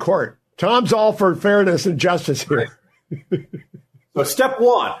day in court. Tom's all for fairness and justice here. So step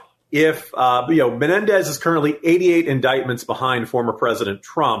one, if Menendez is currently 88 indictments behind former President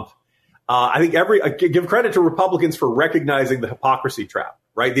Trump, I think give credit to Republicans for recognizing the hypocrisy trap,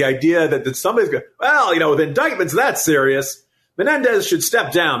 right? The idea that somebody's going, with indictments, that's serious. Menendez should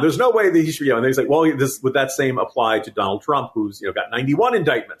step down. There's no way that he should, and he's like, well, would that same apply to Donald Trump, who's, got 91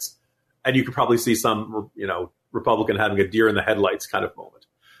 indictments? And you could probably see some, Republican having a deer in the headlights kind of moment.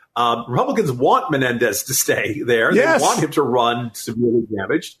 Republicans want Menendez to stay there. Yes. They want him to run severely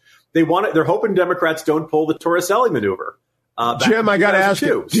damaged. They're hoping Democrats don't pull the Torricelli maneuver. Jim, I got to ask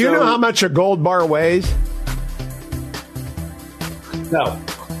you, do you know how much a gold bar weighs? No.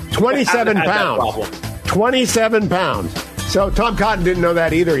 27 pounds. 27 pounds. So Tom Cotton didn't know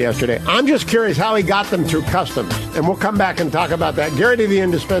that either yesterday. I'm just curious how he got them through customs. And we'll come back and talk about that. Garrity the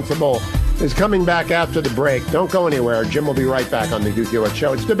Indispensable is coming back after the break. Don't go anywhere. Jim will be right back on the Hugh Hewitt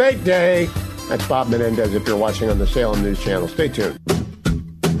Show. It's debate day. That's Bob Menendez if you're watching on the Salem News Channel. Stay tuned.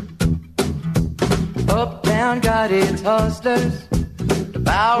 Uptown got its hustlers.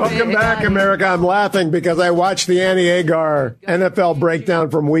 Welcome back, America. I'm laughing because I watched the Annie Agar NFL breakdown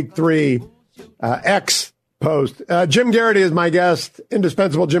from Week 3 X post. Jim Garrity is my guest,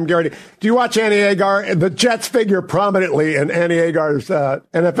 indispensable Jim Garrity. Do you watch Annie Agar? The Jets figure prominently in Annie Agar's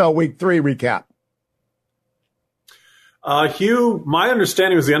NFL Week 3 recap. Hugh, my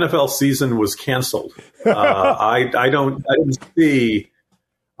understanding was the NFL season was canceled. I didn't see.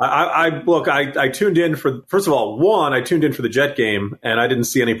 I tuned in for, first of all, I tuned in for the Jet game, and I didn't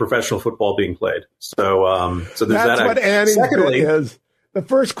see any professional football being played. So there's That's that. What Annie's bit is. The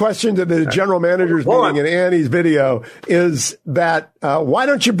first question to the general manager's meeting in Annie's video is that, why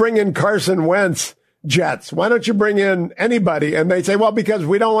don't you bring in Carson Wentz, Jets? Why don't you bring in anybody? And they say, well, because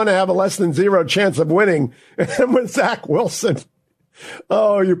we don't want to have a less than 0 chance of winning. And with Zach Wilson.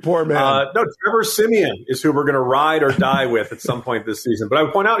 Oh, you poor man. No, Trevor Siemian is who we're going to ride or die with at some point this season. But I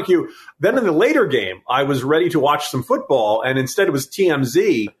would point out, Hugh, then in the later game, I was ready to watch some football, and instead it was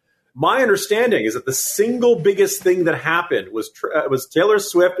TMZ. My understanding is that the single biggest thing that happened was Taylor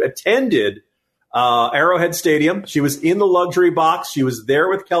Swift attended Arrowhead Stadium. She was in the luxury box. She was there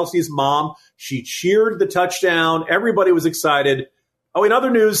with Kelsey's mom. She cheered the touchdown. Everybody was excited. Oh, in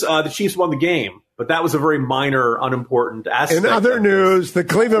other news, the Chiefs won the game, but that was a very minor, unimportant aspect. In other news, the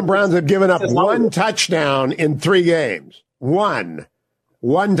Cleveland Browns have given up one touchdown in 3 games. One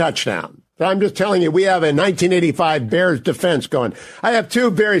touchdown. I'm just telling you, we have a 1985 Bears defense going. I have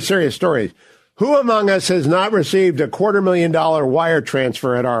 2 very serious stories. Who among us has not received a $250,000 wire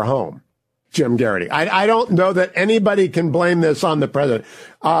transfer at our home? Jim Garrity. I don't know that anybody can blame this on the president.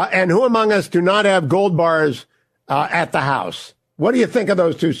 And who among us do not have gold bars at the house? What do you think of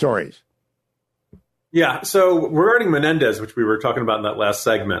those 2 stories? Yeah. So regarding Menendez, which we were talking about in that last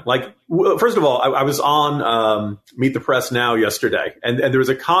segment, first of all, I was on Meet the Press Now yesterday, and there was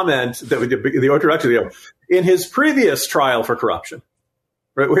a comment that the introduction in his previous trial for corruption,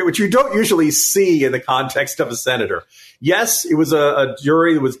 right, which you don't usually see in the context of a senator. Yes, it was a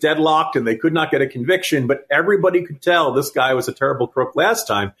jury that was deadlocked and they could not get a conviction, but everybody could tell this guy was a terrible crook last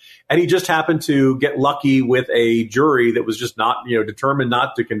time, and he just happened to get lucky with a jury that was just not, determined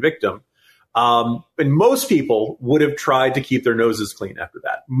not to convict him. And most people would have tried to keep their noses clean after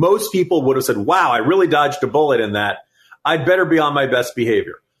that. Most people would have said, wow, I really dodged a bullet in that. I'd better be on my best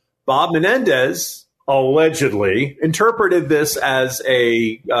behavior. Bob Menendez allegedly interpreted this as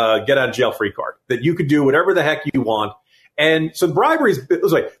a get out of jail free card, that you could do whatever the heck you want. And so bribery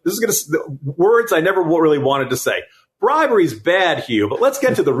words I never really wanted to say. Bribery's bad, Hugh, but let's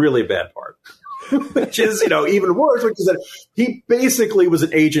get to the really bad part. which is, even worse, which is that he basically was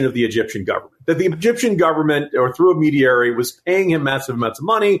an agent of the Egyptian government. That the Egyptian government, or through a mediary, was paying him massive amounts of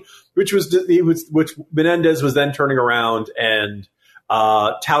money, which Menendez was then turning around and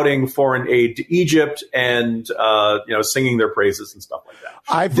touting foreign aid to Egypt and singing their praises and stuff like that.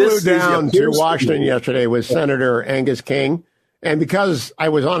 I flew down to Washington yesterday with Senator Angus King. And because I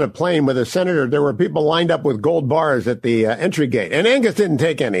was on a plane with a senator, there were people lined up with gold bars at the entry gate. And Angus didn't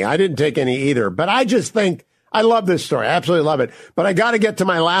take any. I didn't take any either. But I just think I love this story. I absolutely love it. But I got to get to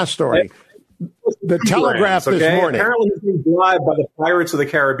my last story. The Telegraph this morning. Apparently he's being bribed by the Pirates of the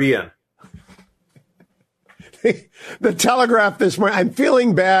Caribbean. The Telegraph this morning. I'm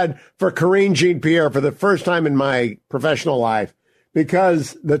feeling bad for Karine Jean-Pierre for the first time in my professional life,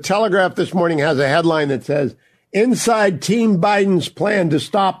 because the Telegraph this morning has a headline that says, "Inside Team Biden's plan to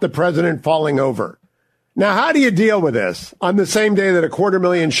stop the president falling over." Now, how do you deal with this on the same day that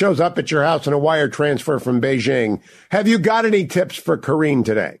 $250,000 shows up at your house in a wire transfer from Beijing? Have you got any tips for Karine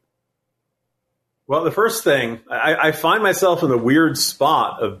today? Well, the first thing, I find myself in the weird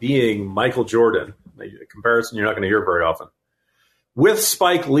spot of being Michael Jordan, a comparison you're not going to hear very often, with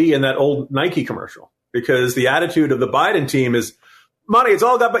Spike Lee in that old Nike commercial, because the attitude of the Biden team is, money, it's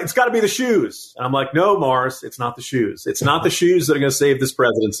got to be the shoes. And I'm like, no, Mars, it's not the shoes. It's not the shoes that are going to save this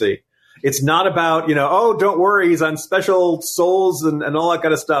presidency. It's not about, don't worry, he's on special souls and all that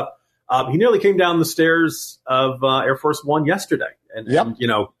kind of stuff. He nearly came down the stairs of Air Force One yesterday. And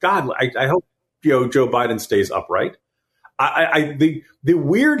God, I hope Joe Biden stays upright. The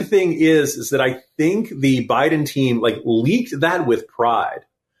weird thing is that I think the Biden team leaked that with pride.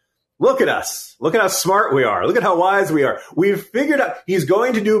 Look at us. Look at how smart we are. Look at how wise we are. We've figured out he's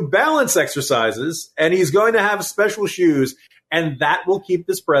going to do balance exercises and he's going to have special shoes. And that will keep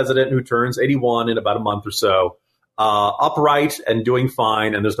this president, who turns 81 in about a month or so, upright and doing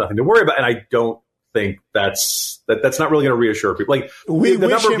fine. And there's nothing to worry about. And I don't think that's not really going to reassure people. We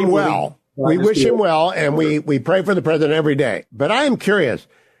wish him well. We wish him well. And we pray for the president every day. But I am curious.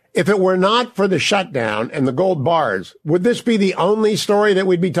 If it were not for the shutdown and the gold bars, would this be the only story that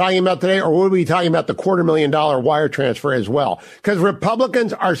we'd be talking about today, or would we be talking about the $250,000 wire transfer as well? Because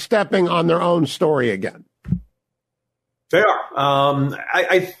Republicans are stepping on their own story again. They are.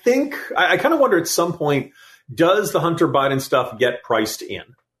 I think I kind of wonder at some point, does the Hunter Biden stuff get priced in?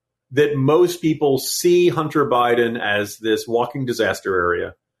 That most people see Hunter Biden as this walking disaster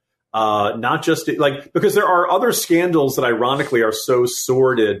area. Not just because there are other scandals that ironically are so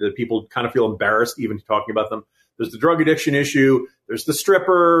sordid that people kind of feel embarrassed even talking about them. There's the drug addiction issue. There's the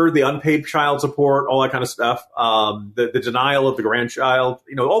stripper, the unpaid child support, all that kind of stuff. The denial of the grandchild,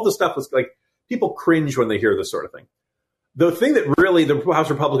 all this stuff was people cringe when they hear this sort of thing. The thing that really the House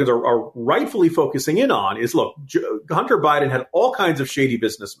Republicans are rightfully focusing in on is, look, Hunter Biden had all kinds of shady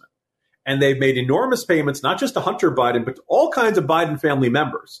businessmen, and they've made enormous payments, not just to Hunter Biden, but to all kinds of Biden family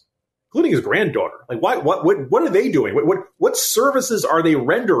members, including his granddaughter. What are they doing? What services are they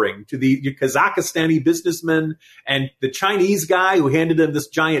rendering to the Kazakhstani businessman and the Chinese guy who handed them this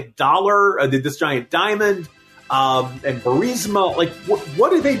giant dollar, this giant diamond, and Burisma?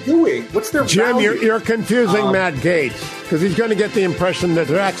 What are they doing? What's their Jim, value? you're confusing Matt Gaetz, because he's going to get the impression that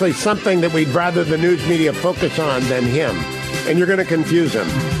there's actually something that we'd rather the news media focus on than him. And you're going to confuse him.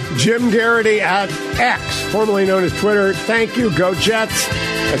 Jim Garrity at X, formerly known as Twitter. Thank you. Go Jets.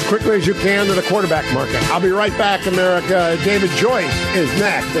 As quickly as you can to the quarterback market. I'll be right back, America. David Joyce is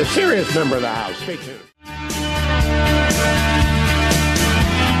next, a serious member of the House. Stay tuned.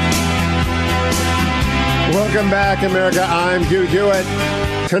 Welcome back, America. I'm Hugh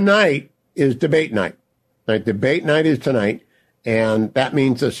Hewitt. Tonight is debate night. Debate night is tonight. And that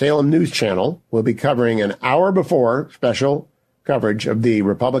means the Salem News Channel will be covering an hour before special coverage of the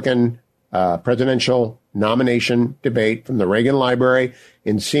Republican presidential nomination debate from the Reagan Library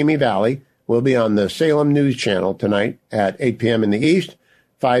in Simi Valley. We'll be on the Salem News Channel tonight at 8 p.m. in the East,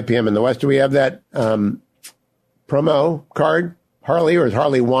 5 p.m. in the West. Do we have that promo card, Harley, or has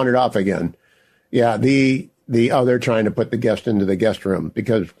Harley wandered off again? Yeah, they're trying to put the guest into the guest room,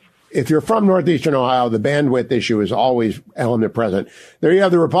 because if you're from Northeastern Ohio, the bandwidth issue is always element present. There you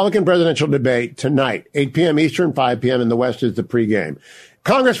have the Republican presidential debate tonight, 8 p.m. Eastern, 5 p.m. in the West is the pregame.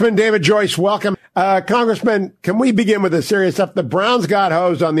 Congressman David Joyce, welcome. Congressman, can we begin with the serious stuff? The Browns got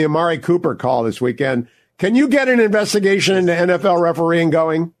hosed on the Amari Cooper call this weekend. Can you get an investigation into NFL refereeing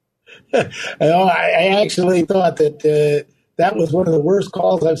going? I actually thought that that was one of the worst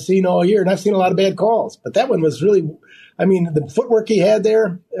calls I've seen all year, and I've seen a lot of bad calls. But that one was really, the footwork he had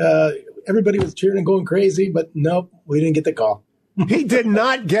there, everybody was cheering and going crazy, but nope, we didn't get the call. He did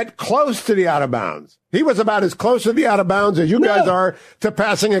not get close to the out of bounds. He was about as close to the out of bounds as you guys are to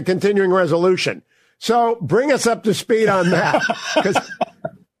passing a continuing resolution. So bring us up to speed on that,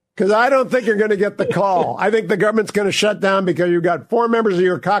 because I don't think you're going to get the call. I think the government's going to shut down because you've got 4 members of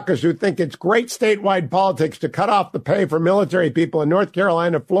your caucus who think it's great statewide politics to cut off the pay for military people in North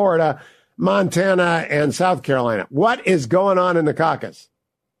Carolina, Florida, Montana, and South Carolina. What is going on in the caucus?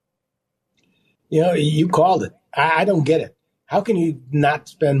 You know, you called it. I don't get it. How can you not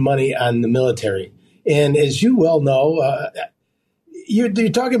spend money on the military? And as you well know, you're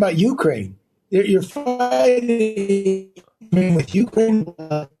talking about Ukraine. You're fighting with Ukraine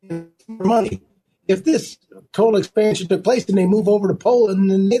for money. If this total expansion took place and they move over to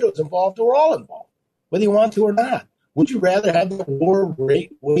Poland and NATO's involved, we're all involved, whether you want to or not. Would you rather have the war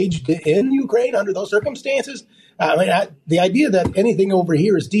waged in Ukraine under those circumstances? The idea that anything over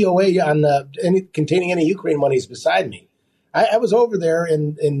here is DOA on containing any Ukraine money is beside me. I was over there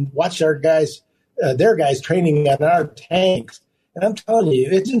and watched our guys, their guys training on our tanks. And I'm telling you,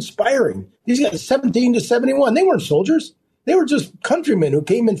 it's inspiring. These guys, 17 to 71, they weren't soldiers. They were just countrymen who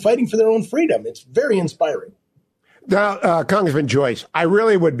came in fighting for their own freedom. It's very inspiring. Now, Congressman Joyce, I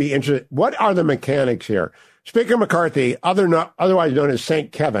really would be interested. What are the mechanics here? Speaker McCarthy, otherwise known as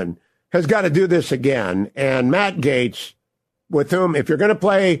St. Kevin, has got to do this again. And Matt Gaetz, with whom, if you're going to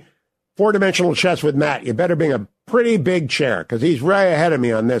play 4-dimensional chess with Matt, you better bring a pretty big chair, because he's way ahead of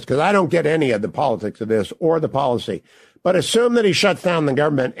me on this, because I don't get any of the politics of this or the policy. But assume that he shuts down the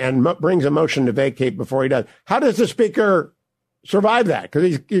government and brings a motion to vacate before he does. How does the speaker survive that?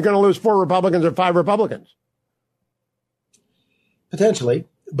 Because you're going to lose 4 Republicans or 5 Republicans. Potentially.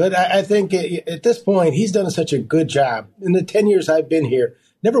 But I think at this point, he's done such a good job. In the 10 years I've been here,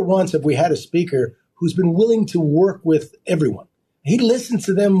 never once have we had a speaker who's been willing to work with everyone. He listens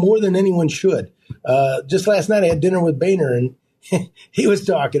to them more than anyone should. Just last night, I had dinner with Boehner, and he was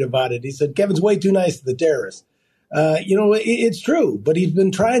talking about it. He said, Kevin's way too nice to the terrorists. It's true, but he's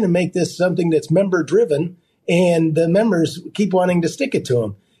been trying to make this something that's member-driven, and the members keep wanting to stick it to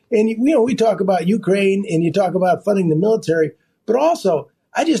him. And, we talk about Ukraine, and you talk about funding the military, but also,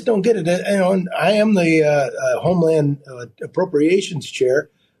 I just don't get it. And I am the Homeland Appropriations Chair,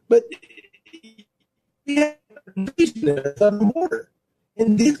 but we have the border.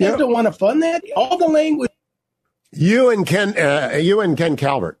 And these guys don't want to fund that. All the language. You and Ken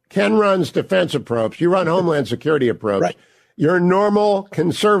Calvert. Ken runs defense approach. You run Homeland Security approach. Right. You're normal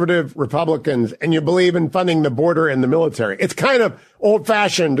conservative Republicans, and you believe in funding the border and the military. It's kind of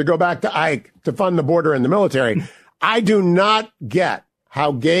old-fashioned to go back to Ike to fund the border and the military. I do not get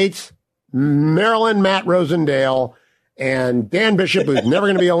how Gaetz, Maryland Matt Rosendale, and Dan Bishop, who's never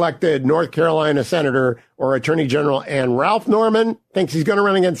going to be elected North Carolina senator or attorney general, and Ralph Norman thinks he's going to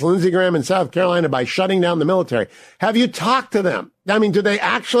run against Lindsey Graham in South Carolina by shutting down the military. Have you talked to them? I mean, do they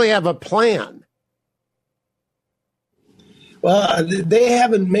actually have a plan? Well, they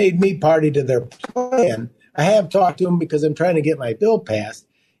haven't made me party to their plan. I have talked to them because I'm trying to get my bill passed.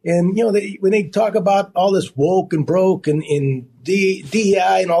 And, when they talk about all this woke and broke and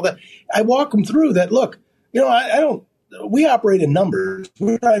DEI and all that, I walk them through that. Look, we operate in numbers.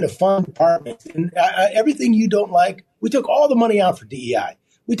 We're trying to fund departments. And everything you don't like, we took all the money out for DEI.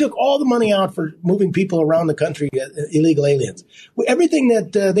 We took all the money out for moving people around the country, illegal aliens. Everything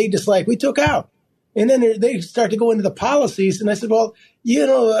that they dislike, we took out. And then they start to go into the policies. And I said, well,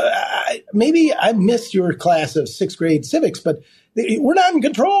 maybe I missed your class of 6th grade civics, but we're not in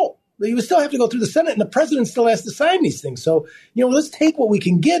control. You still have to go through the Senate, and the president still has to sign these things. So, let's take what we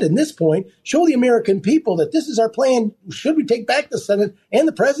can get at this point, show the American people that this is our plan. Should we take back the Senate and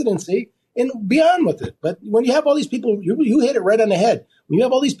the presidency and be on with it? But when you have all these people, you hit it right on the head. When you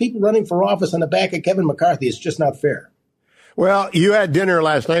have all these people running for office on the back of Kevin McCarthy, it's just not fair. Well, you had dinner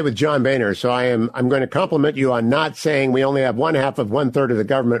last night with John Boehner, so I'm going to compliment you on not saying we only have 1/2 of 1/3 of the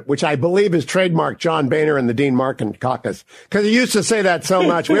government, which I believe is trademarked John Boehner and the Dean Markin caucus, because he used to say that so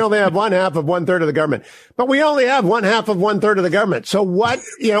much. We only have 1/2 of 1/3 of the government, but we only have 1/2 of 1/3 of the government. So what?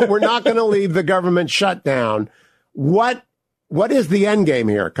 We're not going to leave the government shut down. What is the end game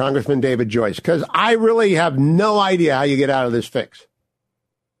here, Congressman David Joyce? Because I really have no idea how you get out of this fix.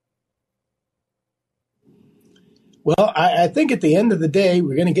 Well, I think at the end of the day,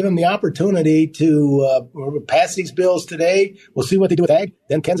 we're going to give them the opportunity to pass these bills today. We'll see what they do with ag.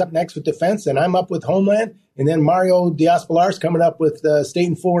 Then Ken's up next with defense, and I'm up with Homeland. And then Mario Diaz-Pilar's coming up with state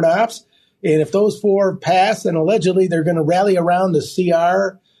and foreign ops. And if those 4 pass, then allegedly they're going to rally around the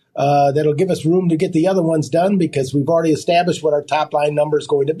CR. That'll give us room to get the other ones done because we've already established what our top line number is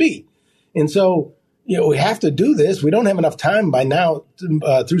going to be. And so, we have to do this. We don't have enough time by now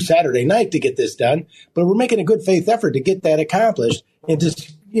through Saturday night to get this done, but we're making a good faith effort to get that accomplished and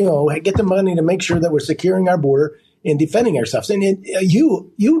just, get the money to make sure that we're securing our border and defending ourselves. And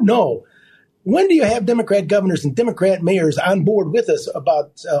when do you have Democrat governors and Democrat mayors on board with us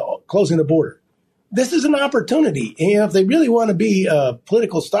about closing the border? This is an opportunity. And if they really want to be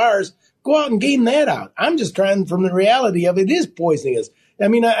political stars, go out and game that out. I'm just trying from the reality of it is poisoning us. I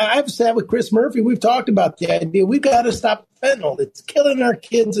mean, I've sat with Chris Murphy. We've talked about the idea. We've got to stop fentanyl. It's killing our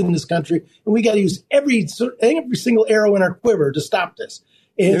kids in this country. And we got to use every single arrow in our quiver to stop this.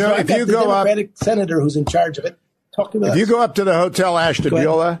 And so I've got the Democratic senator who's in charge of it. Talk to us. If you go up to the Hotel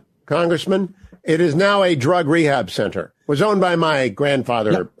Ashtabula, Congressman, it is now a drug rehab center. It was owned by my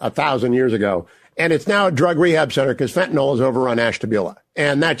grandfather 1,000 years ago. And it's now a drug rehab center because fentanyl has overrun Ashtabula.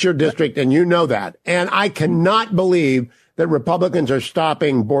 And that's your district, and you know that. And I cannot believe that Republicans are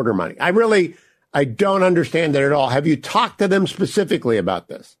stopping border money. I don't understand that at all. Have you talked to them specifically about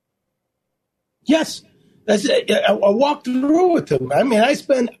this? Yes. I walked through with them. I mean, I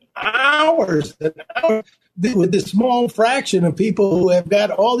spend hours and hours with this small fraction of people who have got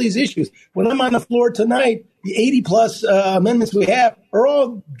all these issues. When I'm on the floor tonight, the 80-plus amendments we have are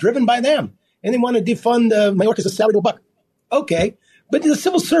all driven by them. And they want to defund Mayorkas' salary to a buck. Okay. But the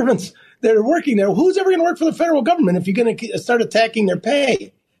civil servants that are working there, who's ever going to work for the federal government if you're going to start attacking their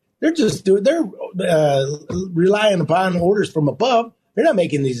pay? They're relying upon orders from above. They're not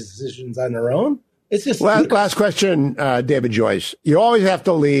making these decisions on their own. It's just last question, David Joyce. You always have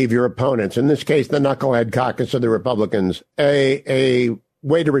to leave your opponents, in this case, the knucklehead caucus of the Republicans, a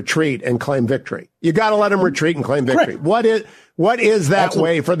way to retreat and claim victory. You got to let them retreat and claim victory. Correct. What is that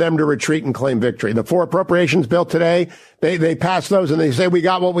way for them to retreat and claim victory? The 4 appropriations bill today, they pass those and they say, we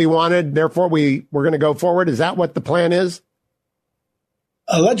got what we wanted, therefore we're going to go forward. Is that what the plan is?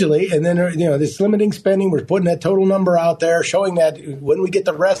 Allegedly. And then, this limiting spending, we're putting that total number out there, showing that when we get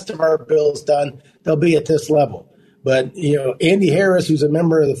the rest of our bills done, they'll be at this level. But, Andy Harris, who's a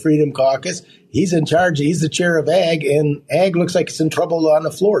member of the Freedom Caucus, he's in charge. He's the chair of Ag, and Ag looks like it's in trouble on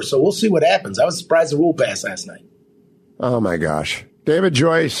the floor. So we'll see what happens. I was surprised the rule passed last night. Oh, my gosh. David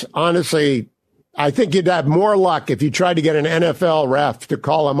Joyce, honestly, I think you'd have more luck if you tried to get an NFL ref to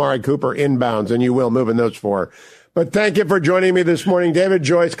call Amari Cooper inbounds than you will moving those 4. But thank you for joining me this morning. David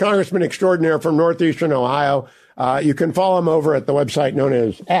Joyce, Congressman extraordinaire from Northeastern Ohio. You can follow him over at the website known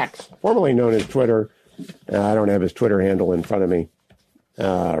as X, formerly known as Twitter. I don't have his Twitter handle in front of me.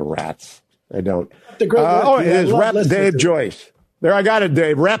 Rats. I don't. It is Rep Dave Joyce. There, I got it,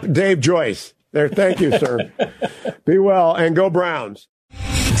 Dave. Rep Dave Joyce. There, thank you, sir. Be well, and go Browns.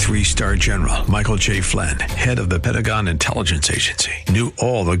 3-star General Michael J. Flynn, head of the Pentagon Intelligence Agency, knew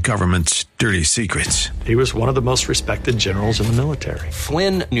all the government's dirty secrets. He was one of the most respected generals in the military.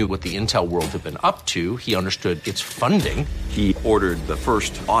 Flynn knew what the intel world had been up to. He understood its funding. He ordered the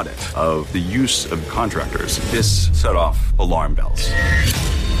first audit of the use of contractors. This set off alarm bells.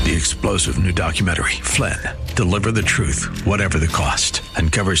 The explosive new documentary, Flynn, Deliver the Truth, Whatever the Cost,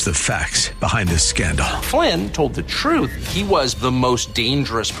 uncovers the facts behind this scandal. Flynn told the truth. He was the most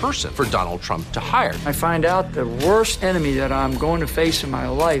dangerous person for Donald Trump to hire. I find out the worst enemy that I'm going to face in my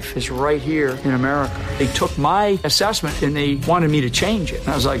life is right here in America. They took my assessment and they wanted me to change it. And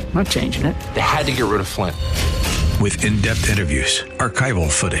I was like, I'm not changing it. They had to get rid of Flynn. With in-depth interviews, archival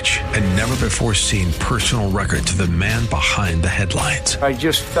footage, and never-before-seen personal records of the man behind the headlines. I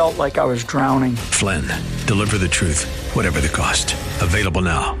just felt like I was drowning. Flynn, Deliver the Truth, Whatever the Cost. Available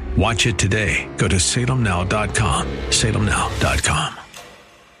now. Watch it today. Go to salemnow.com. salemnow.com.